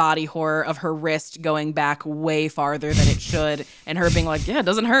 again, body horror of her wrist going back way farther than it should. And her being like, yeah, it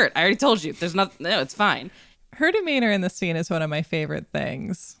doesn't hurt. I already told you. No, it's fine. Her demeanor in the scene is one of my favorite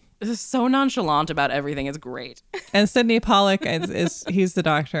things. This is so nonchalant about everything. It's great. And Sidney Pollack is he's the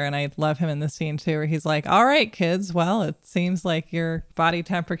doctor, and I love him in the scene too, where he's like, all right, kids, well, it seems like your body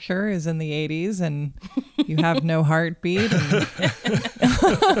temperature is in the 80s and you have no heartbeat.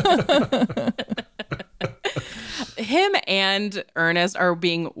 Him and Ernest are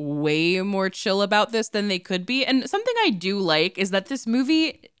being way more chill about this than they could be. And something I do like is that this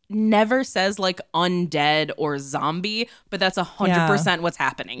movie never says like undead or zombie, but that's 100% what's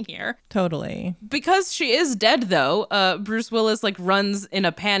happening here. Totally. Because she is dead though, Bruce Willis like runs in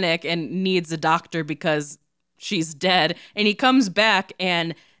a panic and needs a doctor because she's dead. And he comes back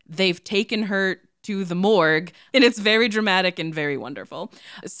and they've taken her to the morgue and it's very dramatic and very wonderful.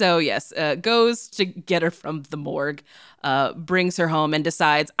 So yes, goes to get her from the morgue, brings her home and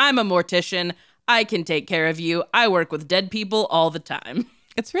decides, I'm a mortician. I can take care of you. I work with dead people all the time.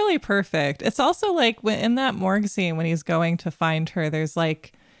 It's really perfect. It's also like in that morgue scene when he's going to find her, there's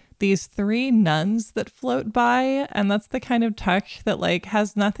like these 3 nuns that float by. And that's the kind of touch that like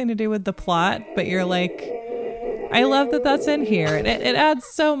has nothing to do with the plot. But you're like, I love that that's in here. It adds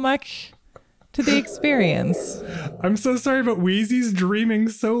so much to the experience. I'm so sorry, but Wheezy's dreaming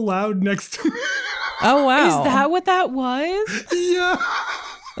so loud next to me. Oh, wow. Is that what that was? Yeah.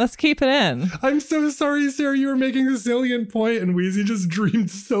 Let's keep it in. I'm so sorry, Sarah. You were making a salient point and Wheezy just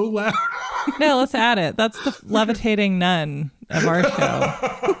dreamed so loud. No, let's add it. That's the levitating nun of our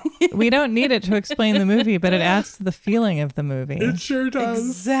show. We don't need it to explain the movie, but it adds to the feeling of the movie. It sure does.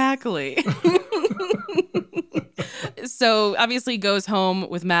 Exactly. So obviously goes home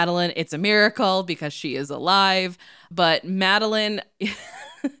with Madeline. It's a miracle because she is alive, but Madeline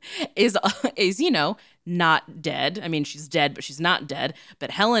is not dead. I mean, she's dead, but she's not dead.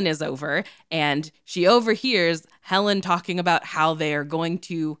 But Helen is over, and she overhears Helen talking about how they are going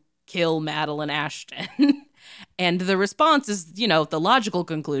to kill Madeline Ashton. And the response is, the logical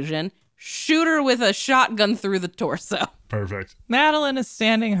conclusion, shoot her with a shotgun through the torso. Perfect. Madeline is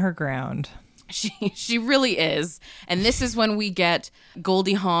standing her ground. She really is. And this is when we get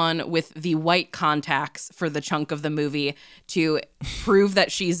Goldie Hawn with the white contacts for the chunk of the movie to prove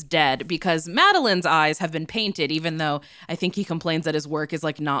that she's dead, because Madeline's eyes have been painted, even though I think he complains that his work is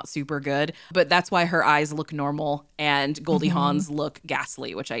not super good. But that's why her eyes look normal and Goldie Hawn's look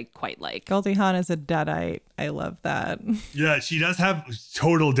ghastly, which I quite like. Goldie Hawn is a deadite. I love that. Yeah, she does have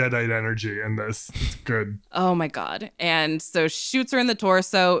total deadite energy in this. It's good. Oh my God. And so shoots her in the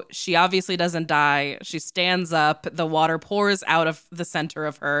torso. She obviously doesn't die. She stands up. The water pours out of the center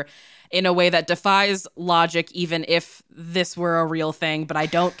of her in a way that defies logic, even if this were a real thing. But I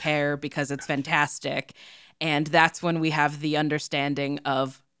don't care because it's fantastic. And that's when we have the understanding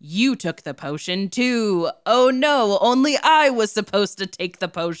of, you took the potion too. Oh no, only I was supposed to take the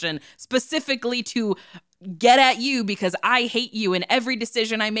potion specifically to get at you because I hate you and every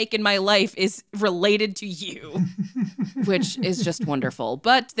decision I make in my life is related to you, which is just wonderful.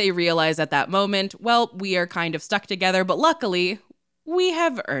 But they realize at that moment, well, we are kind of stuck together, but luckily we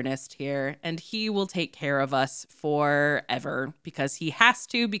have Ernest here and he will take care of us forever because he has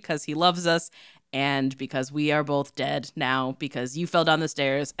to, because he loves us. And because we are both dead now, because you fell down the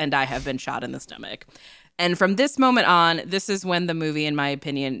stairs and I have been shot in the stomach. And from this moment on, this is when the movie, in my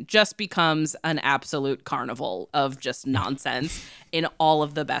opinion, just becomes an absolute carnival of just nonsense in all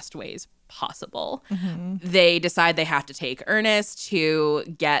of the best ways possible. Mm-hmm. They decide they have to take Ernest to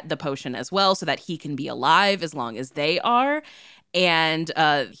get the potion as well so that he can be alive as long as they are. And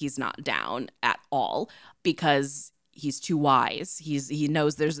he's not down at all because he's too wise. He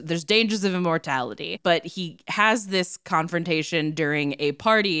knows there's dangers of immortality, but he has this confrontation during a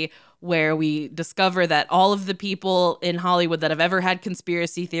party where we discover that all of the people in Hollywood that have ever had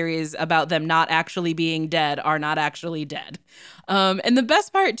conspiracy theories about them not actually being dead are not actually dead. And the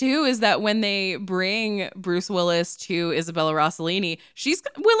best part, too, is that when they bring Bruce Willis to Isabella Rossellini, she's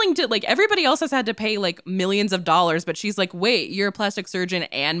willing to, everybody else has had to pay, millions of dollars, but she's like, wait, you're a plastic surgeon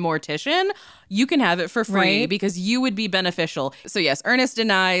and mortician? You can have it for free because you would be beneficial. So, yes, Ernest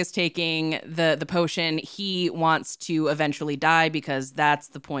denies taking the potion. He wants to eventually die because that's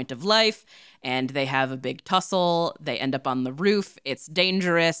the point of life. And they have a big tussle. They end up on the roof. It's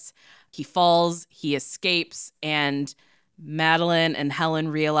dangerous. He falls. He escapes. And Madeline and Helen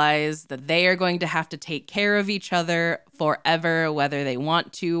realize that they are going to have to take care of each other forever, whether they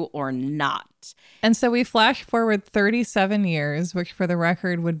want to or not. And so we flash forward 37 years, which for the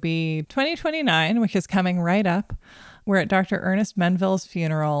record would be 2029, which is coming right up. We're at Dr. Ernest Menville's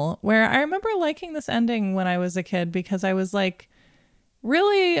funeral, where I remember liking this ending when I was a kid because I was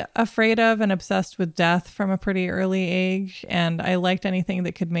really afraid of and obsessed with death from a pretty early age. And I liked anything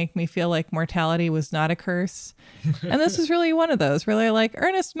that could make me feel like mortality was not a curse. And this is really one of those. Really,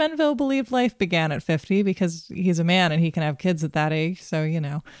 Ernest Menville believed life began at 50 because he's a man and he can have kids at that age. So,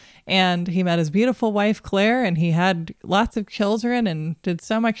 and he met his beautiful wife, Claire, and he had lots of children and did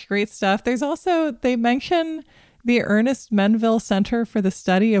so much great stuff. There's also, they mention the Ernest Menville Center for the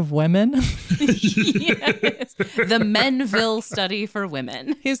Study of Women. Yes, the Menville Study for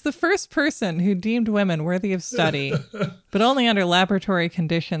Women. He's the first person who deemed women worthy of study, but only under laboratory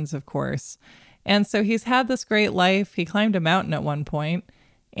conditions, of course. And so he's had this great life. He climbed a mountain at one point,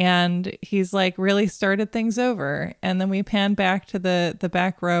 and he's really started things over. And then we pan back to the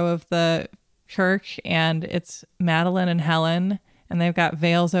back row of the church, and it's Madeline and Helen, and they've got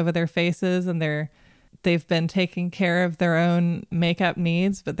veils over their faces, and they've been taking care of their own makeup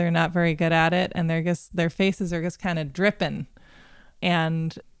needs, but they're not very good at it. And their faces are just kind of dripping.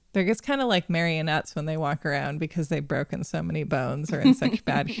 And they're just kind of like marionettes when they walk around because they've broken so many bones or in such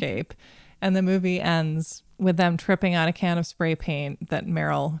bad shape. And the movie ends with them tripping on a can of spray paint that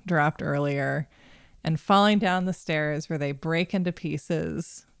Meryl dropped earlier and falling down the stairs where they break into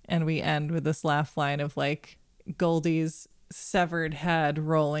pieces. And we end with this laugh line of Goldie's severed head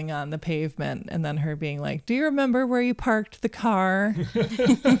rolling on the pavement and then her being like, do you remember where you parked the car?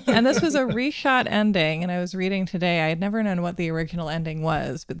 And this was a reshot ending, and I was reading today, I had never known what the original ending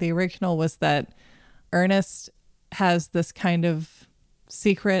was, but the original was that Ernest has this kind of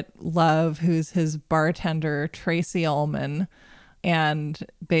secret love who's his bartender, Tracy Ullman. And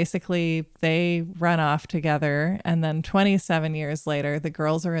basically they run off together. And then 27 years later, the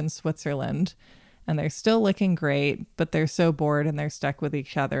girls are in Switzerland and they're still looking great, but they're so bored and they're stuck with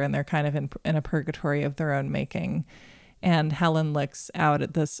each other and they're kind of in a purgatory of their own making. And Helen looks out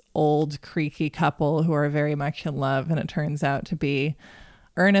at this old creaky couple who are very much in love. And it turns out to be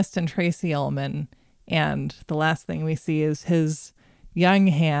Ernest and Tracy Ullman. And the last thing we see is his young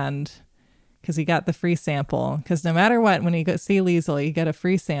hand, because he got the free sample. Because no matter what, when you go see Liesel, you get a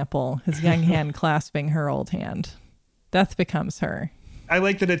free sample. His young hand clasping her old hand. Death becomes her. I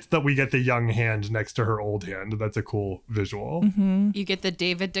like that it's that we get the young hand next to her old hand. That's a cool visual. Mm-hmm. You get the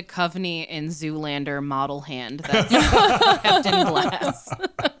David Duchovny in Zoolander model hand that's kept in glass.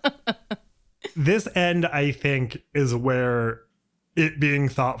 This end, I think, is where it being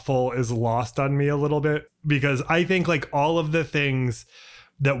thoughtful is lost on me a little bit, because I think like all of the things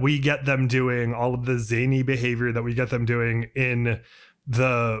that we get them doing, all of the zany behavior that we get them doing in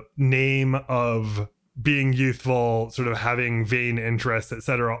the name of being youthful, sort of having vain interests,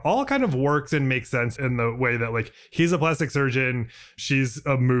 etc., all kind of works and makes sense in the way that like he's a plastic surgeon, she's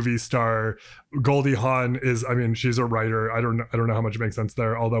a movie star, Goldie Hawn is, I mean, she's a writer. I don't know how much it makes sense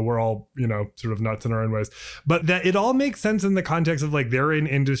there, although we're all, you know, sort of nuts in our own ways. But that it all makes sense in the context of like they're in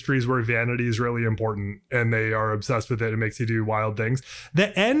industries where vanity is really important and they are obsessed with it. It makes you do wild things.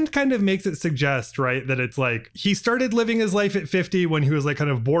 The end kind of makes it suggest, right, that it's like he started living his life at 50 when he was like kind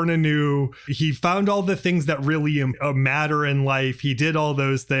of born anew. He found all the things that really matter in life. He did all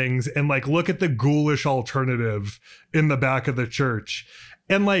those things. And like, look at the ghoulish alternative in the back of the church.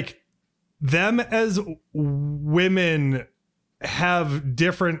 And like, them as women have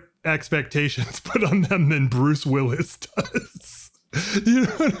different expectations put on them than Bruce Willis does. You know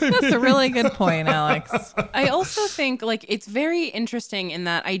what I mean? That's a really good point, Alex. I also think like it's very interesting in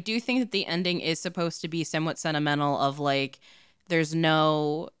that I do think that the ending is supposed to be somewhat sentimental of like there's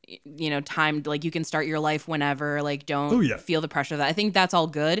no, you know, time, like you can start your life whenever, like don't feel the pressure of that. I think that's all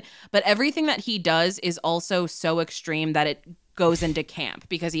good. But everything that he does is also so extreme that it goes into camp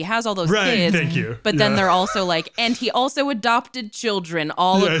because he has all those kids. Thank you. But then they're also like, and he also adopted children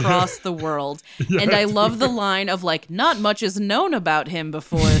all across the world. And I love the line of like, not much is known about him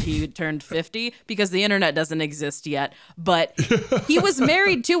before he turned 50 because the internet doesn't exist yet. But he was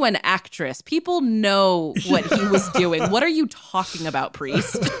married to an actress. People know what he was doing. What are you talking about,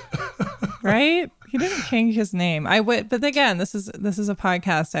 priest? Right? He didn't change his name. I would, but again, this is a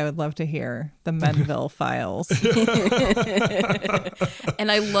podcast I would love to hear, the Menville Files. And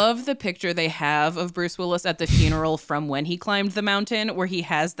I love the picture they have of Bruce Willis at the funeral from when he climbed the mountain, where he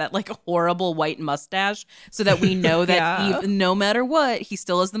has that like horrible white mustache, so that we know that no matter what, he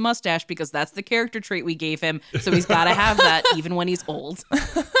still has the mustache because that's the character trait we gave him. So he's got to have that even when he's old.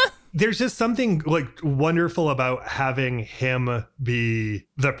 There's just something like wonderful about having him be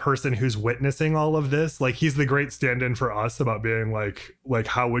the person who's witnessing all of this. Like he's the great stand-in for us about being like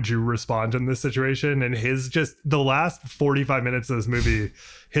how would you respond in this situation? And his just the last 45 minutes of this movie,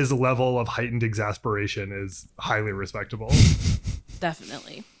 his level of heightened exasperation is highly respectable.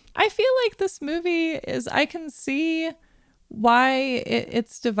 Definitely. I feel like this movie is, I can see why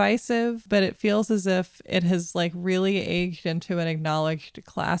it's divisive, but it feels as if it has like really aged into an acknowledged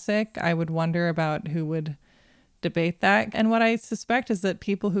classic. I would wonder about who would debate that. And what I suspect is that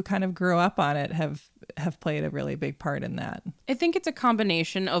people who kind of grew up on it have played a really big part in that. I think it's a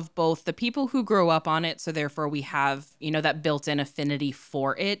combination of both the people who grow up on it, so therefore we have, you know, that built-in affinity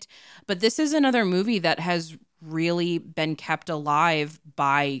for it. But this is another movie that has really been kept alive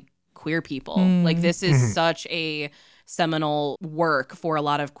by queer people. Like this is such a seminal work for a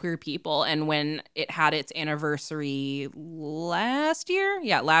lot of queer people. And when it had its anniversary last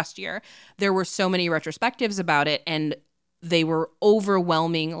year, there were so many retrospectives about it, and they were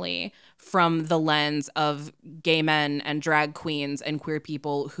overwhelmingly from the lens of gay men and drag queens and queer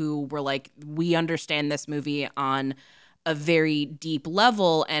people who were like, we understand this movie on a very deep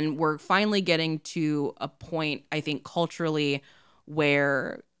level, and we're finally getting to a point, I think, culturally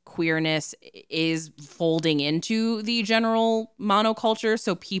where queerness is folding into the general monoculture,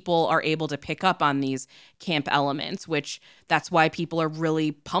 so people are able to pick up on these camp elements, which that's why people are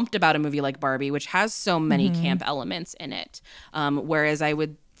really pumped about a movie like Barbie, which has so many camp elements in it. Whereas I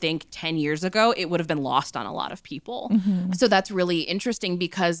would think 10 years ago, it would have been lost on a lot of people. So that's really interesting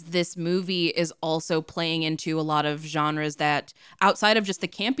because this movie is also playing into a lot of genres that, outside of just the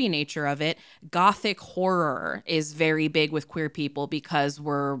campy nature of it, gothic horror is very big with queer people because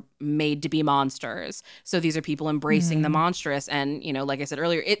we're made to be monsters. So these are people embracing the monstrous. And, you know, like I said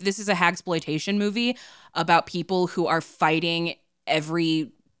earlier, this is a hagsploitation movie about people who are fighting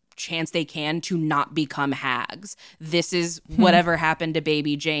every chance they can to not become hags. This is whatever happened to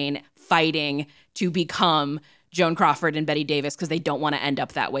Baby Jane fighting to become Joan Crawford and Bette Davis because they don't want to end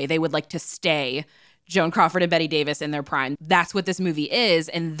up that way. They would like to stay Joan Crawford and Bette Davis in their prime. That's what this movie is.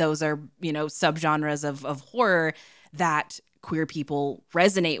 And those are, subgenres of horror that queer people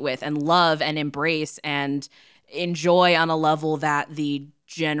resonate with and love and embrace and enjoy on a level that the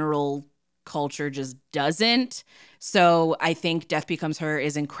general culture just doesn't. So I think Death Becomes Her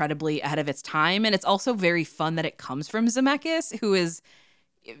is incredibly ahead of its time. And it's also very fun that it comes from Zemeckis, who is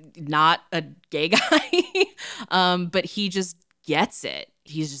not a gay guy, but he just gets it.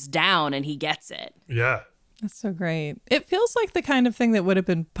 He's just down and he gets it. Yeah. That's so great. It feels like the kind of thing that would have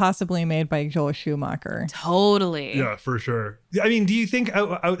been possibly made by Joel Schumacher. Totally. Yeah, for sure. I mean, do you think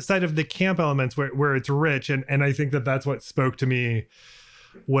outside of the camp elements where it's rich, and I think that's what spoke to me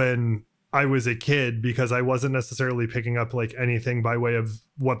when I was a kid, because I wasn't necessarily picking up like anything by way of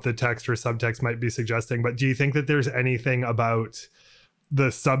what the text or subtext might be suggesting. But do you think that there's anything about the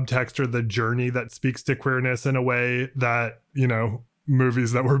subtext or the journey that speaks to queerness in a way that,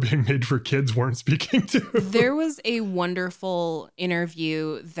 movies that were being made for kids weren't speaking to? There was a wonderful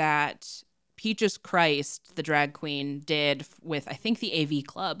interview that Peaches Christ, the drag queen, did with, I think, the AV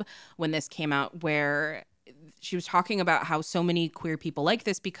Club when this came out, where she was talking about how so many queer people like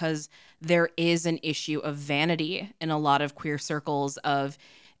this because there is an issue of vanity in a lot of queer circles of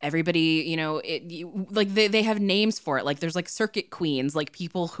everybody, they have names for it. Like there's like circuit queens, like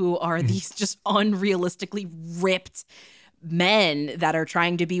people who are these just unrealistically ripped men that are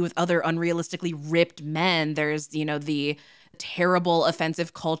trying to be with other unrealistically ripped men. There's, the terrible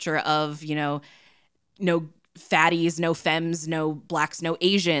offensive culture of, no fatties, no femmes, no blacks, no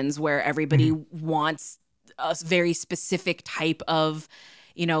Asians, where everybody wants a very specific type of,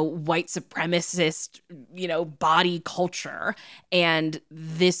 white supremacist, body culture. And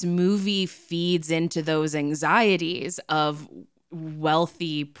this movie feeds into those anxieties of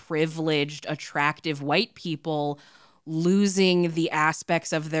wealthy, privileged, attractive white people losing the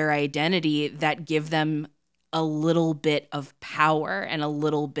aspects of their identity that give them a little bit of power and a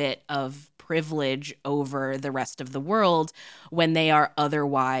little bit of privilege over the rest of the world when they are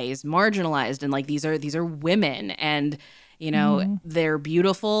otherwise marginalized. And like these are women, and they're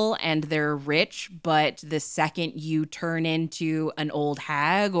beautiful and they're rich, but the second you turn into an old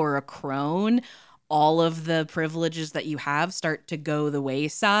hag or a crone, all of the privileges that you have start to go the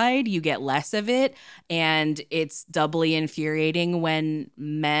wayside. You get less of it. And it's doubly infuriating when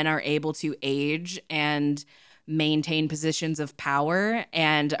men are able to age and maintain positions of power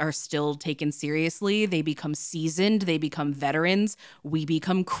and are still taken seriously. They become seasoned. They become veterans. We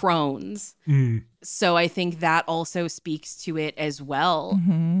become crones. So I think that also speaks to it as well.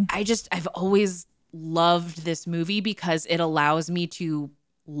 I've always loved this movie because it allows me to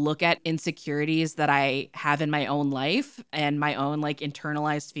look at insecurities that I have in my own life and my own like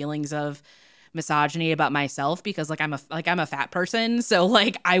internalized feelings of misogyny about myself, because I'm a fat person, so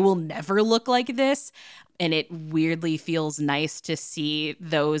like I will never look like this, and it weirdly feels nice to see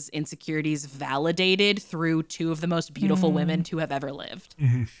those insecurities validated through two of the most beautiful women to have ever lived.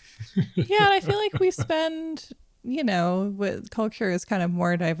 Yeah, and I feel like we spend, with culture is kind of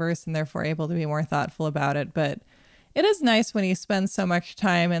more diverse and therefore able to be more thoughtful about it, but it is nice when you spend so much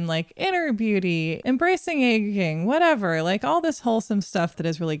time in like inner beauty, embracing aging, whatever, like all this wholesome stuff that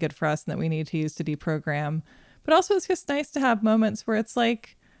is really good for us and that we need to use to deprogram. But also it's just nice to have moments where it's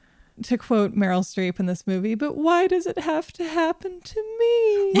like, to quote Meryl Streep in this movie, but why does it have to happen to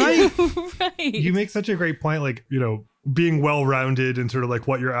me? Right. Right. You make such a great point, like, being well-rounded and sort of like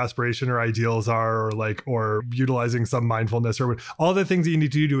what your aspiration or ideals are, or utilizing some mindfulness or all the things that you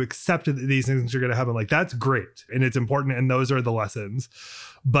need to do to accept that these things are going to happen. Like, that's great. And it's important. And those are the lessons.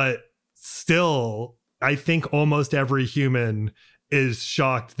 But still, I think almost every human is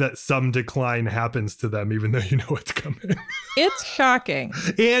shocked that some decline happens to them, even though you know it's coming. It's shocking.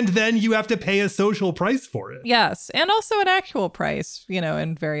 And then you have to pay a social price for it. Yes. And also an actual price,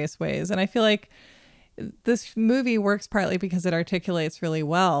 in various ways. And I feel like this movie works partly because it articulates really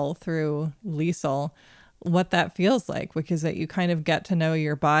well through Liesel what that feels like, which is that you kind of get to know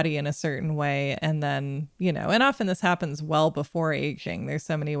your body in a certain way. And then, and often this happens well before aging. There's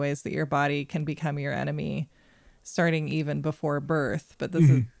so many ways that your body can become your enemy starting even before birth. But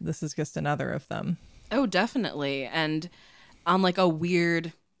this is just another of them. Oh, definitely. And on like a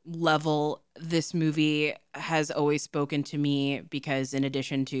weird level, this movie has always spoken to me because in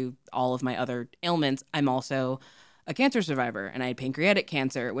addition to all of my other ailments, I'm also a a cancer survivor and I had pancreatic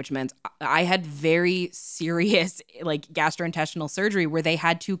cancer, which meant I had very serious like gastrointestinal surgery where they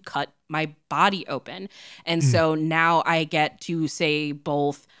had to cut my body open. And so now I get to say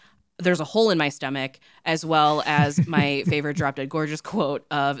both there's a hole in my stomach, as well as my favorite Drop Dead Gorgeous quote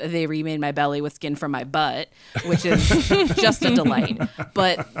of they remade my belly with skin from my butt, which is just a delight.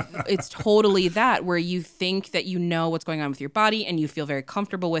 But it's totally that where you think that you know what's going on with your body and you feel very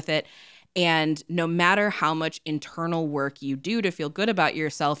comfortable with it. And no matter how much internal work you do to feel good about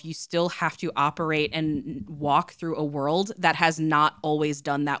yourself, you still have to operate and walk through a world that has not always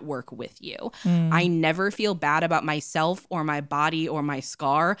done that work with you. I never feel bad about myself or my body or my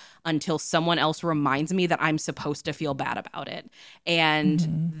scar until someone else reminds me that I'm supposed to feel bad about it.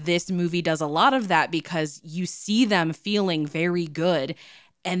 And this movie does a lot of that because you see them feeling very good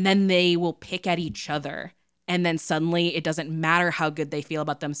and then they will pick at each other. And then suddenly it doesn't matter how good they feel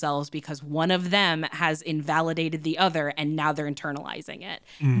about themselves because one of them has invalidated the other and now they're internalizing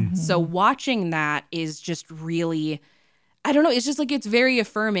it. So watching that is just really, I don't know, it's just like it's very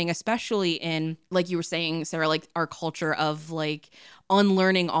affirming, especially in, like you were saying, Sarah, like our culture of like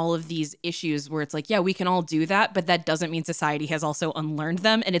unlearning all of these issues where it's like, yeah, we can all do that, but that doesn't mean society has also unlearned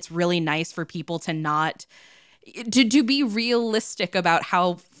them. And it's really nice for people to not, to be realistic about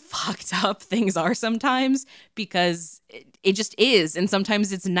how fucked up things are sometimes because it just is. And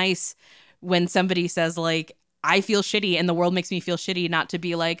sometimes it's nice when somebody says like, I feel shitty and the world makes me feel shitty, not to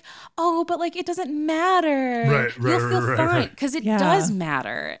be like, oh, but like it doesn't matter. Right, You'll feel fine. Because it does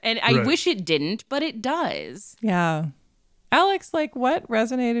matter. And I wish it didn't, but it does. Yeah. Alex, like what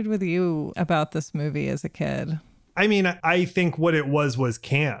resonated with you about this movie as a kid? I mean, I think what it was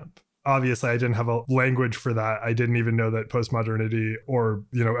camp. Obviously, I didn't have a language for that. I didn't even know that postmodernity or,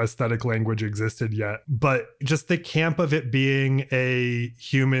 you know, aesthetic language existed yet. But just the camp of it being a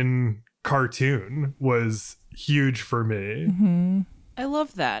human cartoon was huge for me. I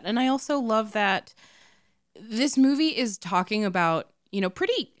love that. And I also love that this movie is talking about, you know,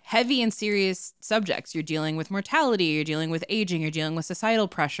 pretty heavy and serious subjects. You're dealing with mortality, you're dealing with aging, you're dealing with societal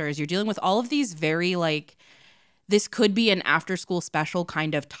pressures, you're dealing with all of these very like, this could be an after school special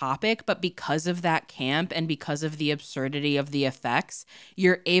kind of topic, but because of that camp and because of the absurdity of the effects,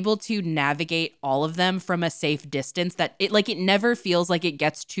 you're able to navigate all of them from a safe distance that it never feels like it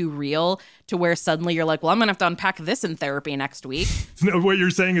gets too real to where suddenly you're like, well, I'm going to have to unpack this in therapy next week. No, what you're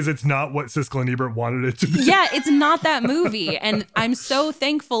saying is it's not what Siskel and Ebert wanted it to be. Yeah, it's not that movie. And I'm so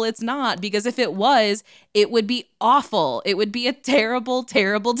thankful it's not, because if it was, it would be awful. It would be a terrible,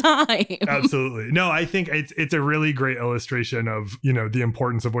 terrible time. Absolutely. No, I think it's a really great illustration of, you know, the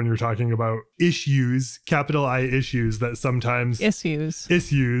importance of when you're talking about issues, capital I issues, that sometimes issues,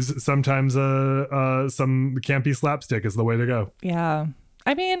 sometimes some campy slapstick is the way to go. Yeah.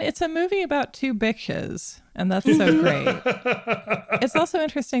 I mean, it's a movie about two bitches, and that's so great. It's also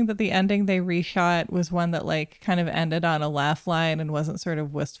interesting that the ending they reshot was one that like kind of ended on a laugh line and wasn't sort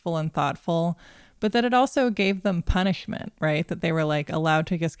of wistful and thoughtful, but that it also gave them punishment, right? That they were like allowed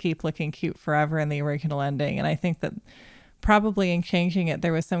to just keep looking cute forever in the original ending. And I think that probably in changing it,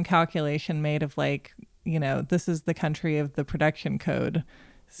 there was some calculation made of like, you know, this is the country of the production code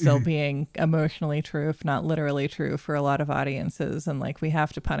still being emotionally true, if not literally true, for a lot of audiences. And like, we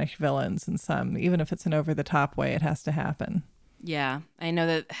have to punish villains in some, even if it's an over the top way, it has to happen. Yeah, I know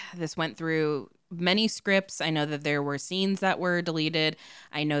that this went through many scripts. I know that there were scenes that were deleted.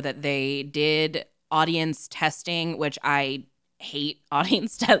 I know that they did audience testing, which I hate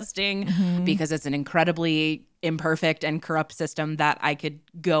audience testing because it's an incredibly imperfect and corrupt system that I could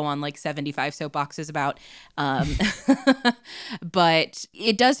go on like 75 soapboxes about. But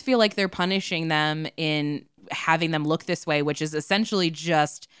it does feel like they're punishing them in having them look this way, which is essentially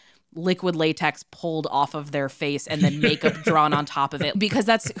just liquid latex pulled off of their face and then makeup drawn on top of it, because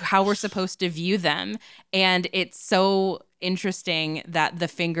that's how we're supposed to view them. And it's so interesting that the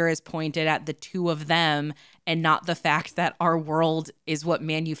finger is pointed at the two of them and not the fact that our world is what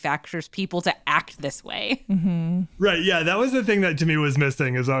manufactures people to act this way. Right. Yeah. That was the thing that to me was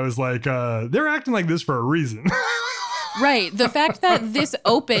missing, is I was like, they're acting like this for a reason. Right. The fact that this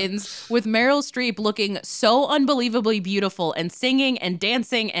opens with Meryl Streep looking so unbelievably beautiful and singing and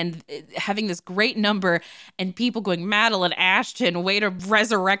dancing and having this great number, and people going, Madeline Ashton, way to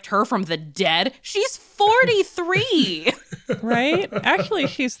resurrect her from the dead. She's 43. Right? Actually,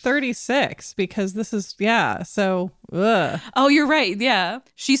 she's 36 because this is, yeah. So, ugh. Oh, you're right. Yeah.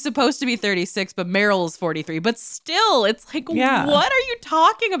 She's supposed to be 36, but Meryl is 43. But still, it's like, Yeah. What are you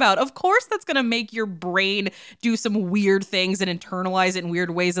talking about? Of course, that's going to make your brain do some weird things and internalize it in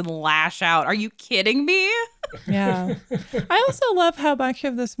weird ways and lash out. Are you kidding me? Yeah. I also love how much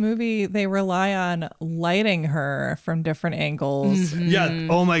of this movie they rely on lighting her from different angles. Yeah.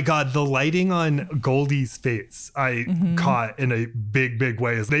 Oh my God. The lighting on Goldie's face, I caught in a big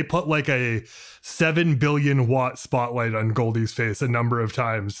way. Is they put like a 7 billion watt spotlight on Goldie's face a number of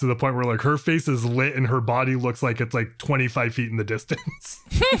times to the point where like her face is lit and her body looks like it's like 25 feet in the distance.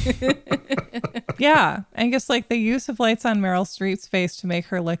 Yeah. And just like the use of lights on Meryl Streep's face to make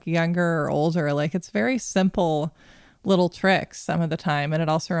her look younger or older, like it's very simple little tricks some of the time. And it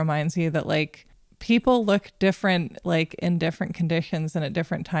also reminds you that like people look different, like in different conditions and at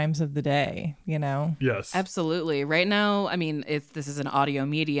different times of the day, you know? Yes. Absolutely. Right now, I mean, this is an audio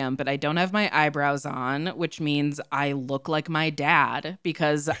medium, but I don't have my eyebrows on, which means I look like my dad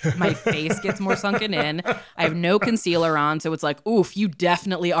because my face gets more sunken in. I have no concealer on, so it's like, oof, you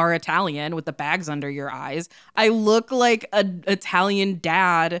definitely are Italian with the bags under your eyes. I look like an Italian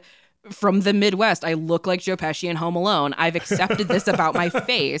dad from the Midwest. I look like Joe Pesci in Home Alone. I've accepted this about my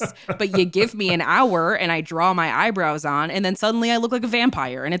face, but you give me an hour and I draw my eyebrows on, and then suddenly I look like a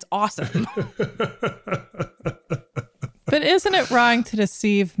vampire, and it's awesome. But isn't it wrong to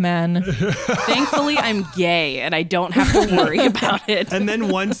deceive men? Thankfully, I'm gay and I don't have to worry about it. And then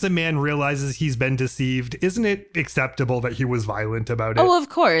once a man realizes he's been deceived, isn't it acceptable that he was violent about it? Oh, of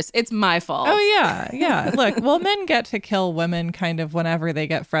course. It's my fault. Oh, yeah. Look, well, men get to kill women kind of whenever they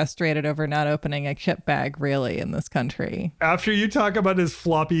get frustrated over not opening a chip bag, really, in this country. After you talk about his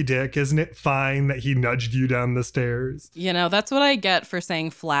floppy dick, isn't it fine that he nudged you down the stairs? You know, that's what I get for saying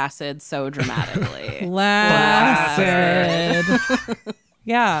flaccid so dramatically. Flaccid.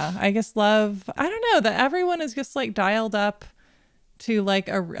 Yeah, I just love, I don't know, that everyone is just like dialed up to like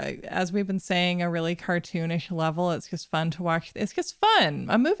as we've been saying, a really cartoonish level. It's just fun to watch. It's just fun.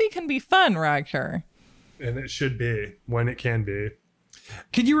 A movie can be fun, Roger. And it should be when it can be.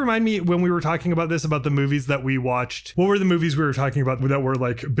 Could you remind me, when we were talking about this, about the movies that we watched, what were the movies we were talking about that were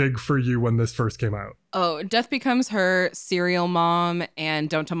like big for you when this first came out? Oh, Death Becomes Her, Serial Mom, and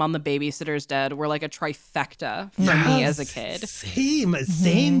Don't Tell Mom the Babysitter's Dead were like a trifecta for me as a kid.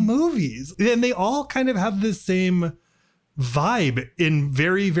 Same movies. And they all kind of have the same vibe in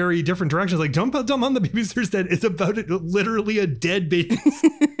very, very different directions. Like Don't Tell Mom the Babysitter's Dead is about literally a dead baby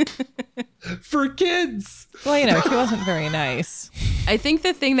for kids. Well, you know, she wasn't very nice. I think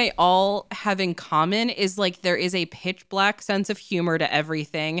the thing they all have in common is like there is a pitch black sense of humor to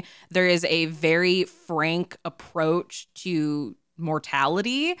everything. There is a very frank approach to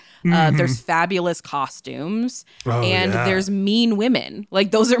mortality. There's fabulous costumes, and there's mean women.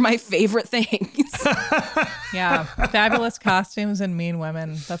 Like those are my favorite things. Yeah, fabulous costumes and mean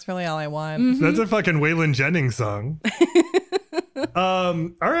women. That's really all I want. That's a fucking Waylon Jennings song.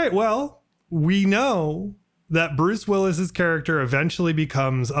 All right, well, we know that Bruce Willis's character eventually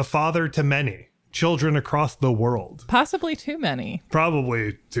becomes a father to many children across the world. Possibly too many.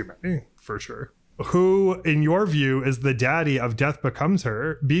 Probably too many, for sure. Who, in your view, is the daddy of Death Becomes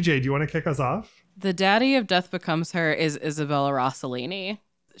Her? BJ, do you want to kick us off? The daddy of Death Becomes Her is Isabella Rossellini.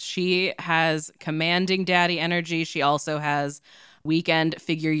 She has commanding daddy energy. She also has weekend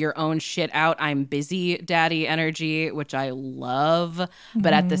figure your own shit out, I'm busy daddy energy, which I love.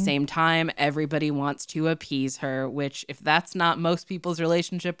 But at the same time, everybody wants to appease her, which if that's not most people's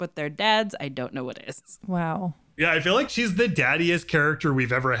relationship with their dads, I don't know what is. Wow. Yeah, I feel like she's the daddiest character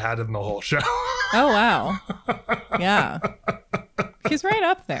we've ever had in the whole show. Oh, wow. Yeah. She's right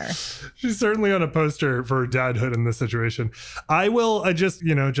up there. She's certainly on a poster for dadhood in this situation. I will just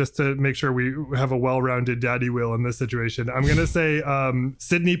to make sure we have a well-rounded daddy wheel in this situation, I'm going to say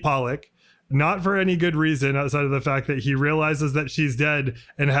Sidney Pollack, not for any good reason outside of the fact that he realizes that she's dead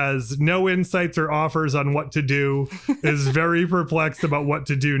and has no insights or offers on what to do, is very perplexed about what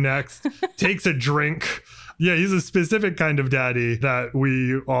to do next, takes a drink. Yeah, he's a specific kind of daddy that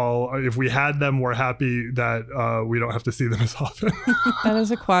we all, if we had them, we're happy that we don't have to see them as often. That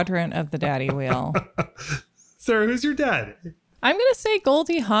is a quadrant of the daddy wheel. Sarah, who's your dad? I'm going to say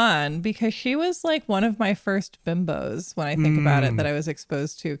Goldie Hawn, because she was like one of my first bimbos when I think about it, that I was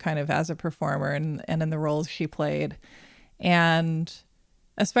exposed to kind of as a performer and in the roles she played. And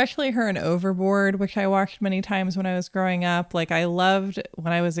especially her in Overboard, which I watched many times when I was growing up. Like I loved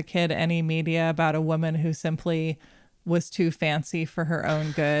when I was a kid any media about a woman who simply was too fancy for her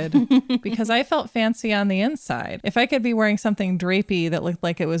own good, because I felt fancy on the inside. If I could be wearing something drapey that looked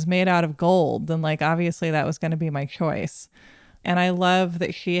like it was made out of gold, then like obviously that was going to be my choice. And I love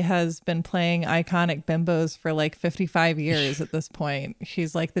that she has been playing iconic bimbos for like 55 years at this point.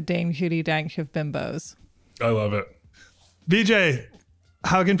 She's like the Dame Judi Dench of bimbos. I love it. BJ,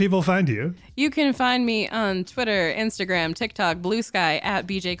 How can people find you? You can find me on Twitter, Instagram, TikTok, Blue Sky at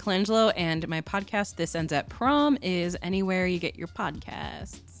BJ Colangelo, and my podcast, This Ends at Prom, is anywhere you get your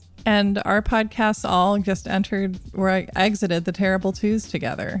podcasts. And our podcasts all just exited the Terrible Twos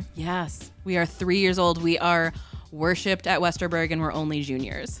together. Yes, we are 3 years old. We are worshipped at Westerberg, and we're only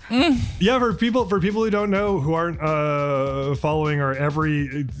juniors. Yeah, for people who don't know, who aren't following our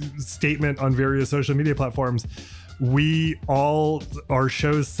every statement on various social media platforms, our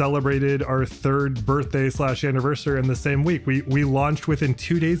shows celebrated our third birthday / anniversary in the same week. We launched within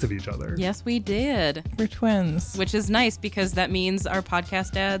 2 days of each other. Yes, we did. We're twins. Which is nice because that means our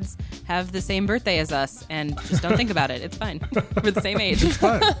podcast dads have the same birthday as us, and just don't think about it. It's fine. We're the same age. It's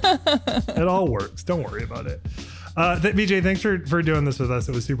fine. It all works. Don't worry about it. BJ, thanks for doing this with us.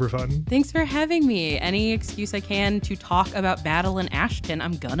 It was super fun. Thanks for having me. Any excuse I can to talk about Battle in Ashton,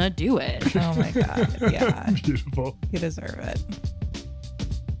 I'm gonna do it. Oh my God. Yeah. Beautiful. You deserve it.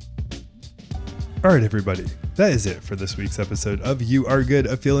 All right, everybody. That is it for this week's episode of You Are Good,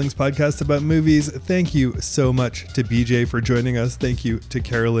 a Feelings podcast about movies. Thank you so much to BJ for joining us. Thank you to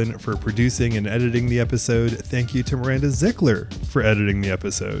Carolyn for producing and editing the episode. Thank you to Miranda Zickler for editing the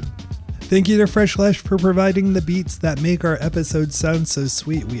episode. Thank you to Fresh Lesh for providing the beats that make our episodes sound so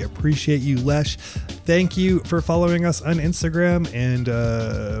sweet. We appreciate you, Lesh. Thank you for following us on Instagram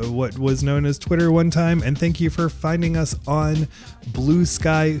and what was known as Twitter one time. And thank you for finding us on Blue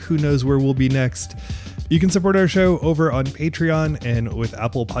Sky. Who knows where we'll be next? You can support our show over on Patreon and with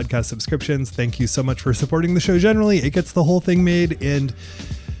Apple Podcast subscriptions. Thank you so much for supporting the show generally. It gets the whole thing made, and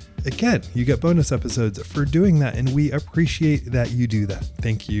again, you get bonus episodes for doing that, and we appreciate that you do that.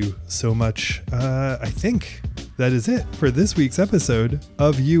 Thank you so much. I think that is it for this week's episode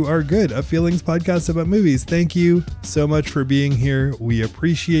of You Are Good, a Feelings podcast about movies. Thank you so much for being here. We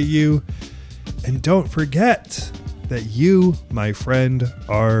appreciate you. And don't forget that you, my friend,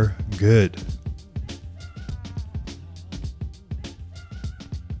 are good.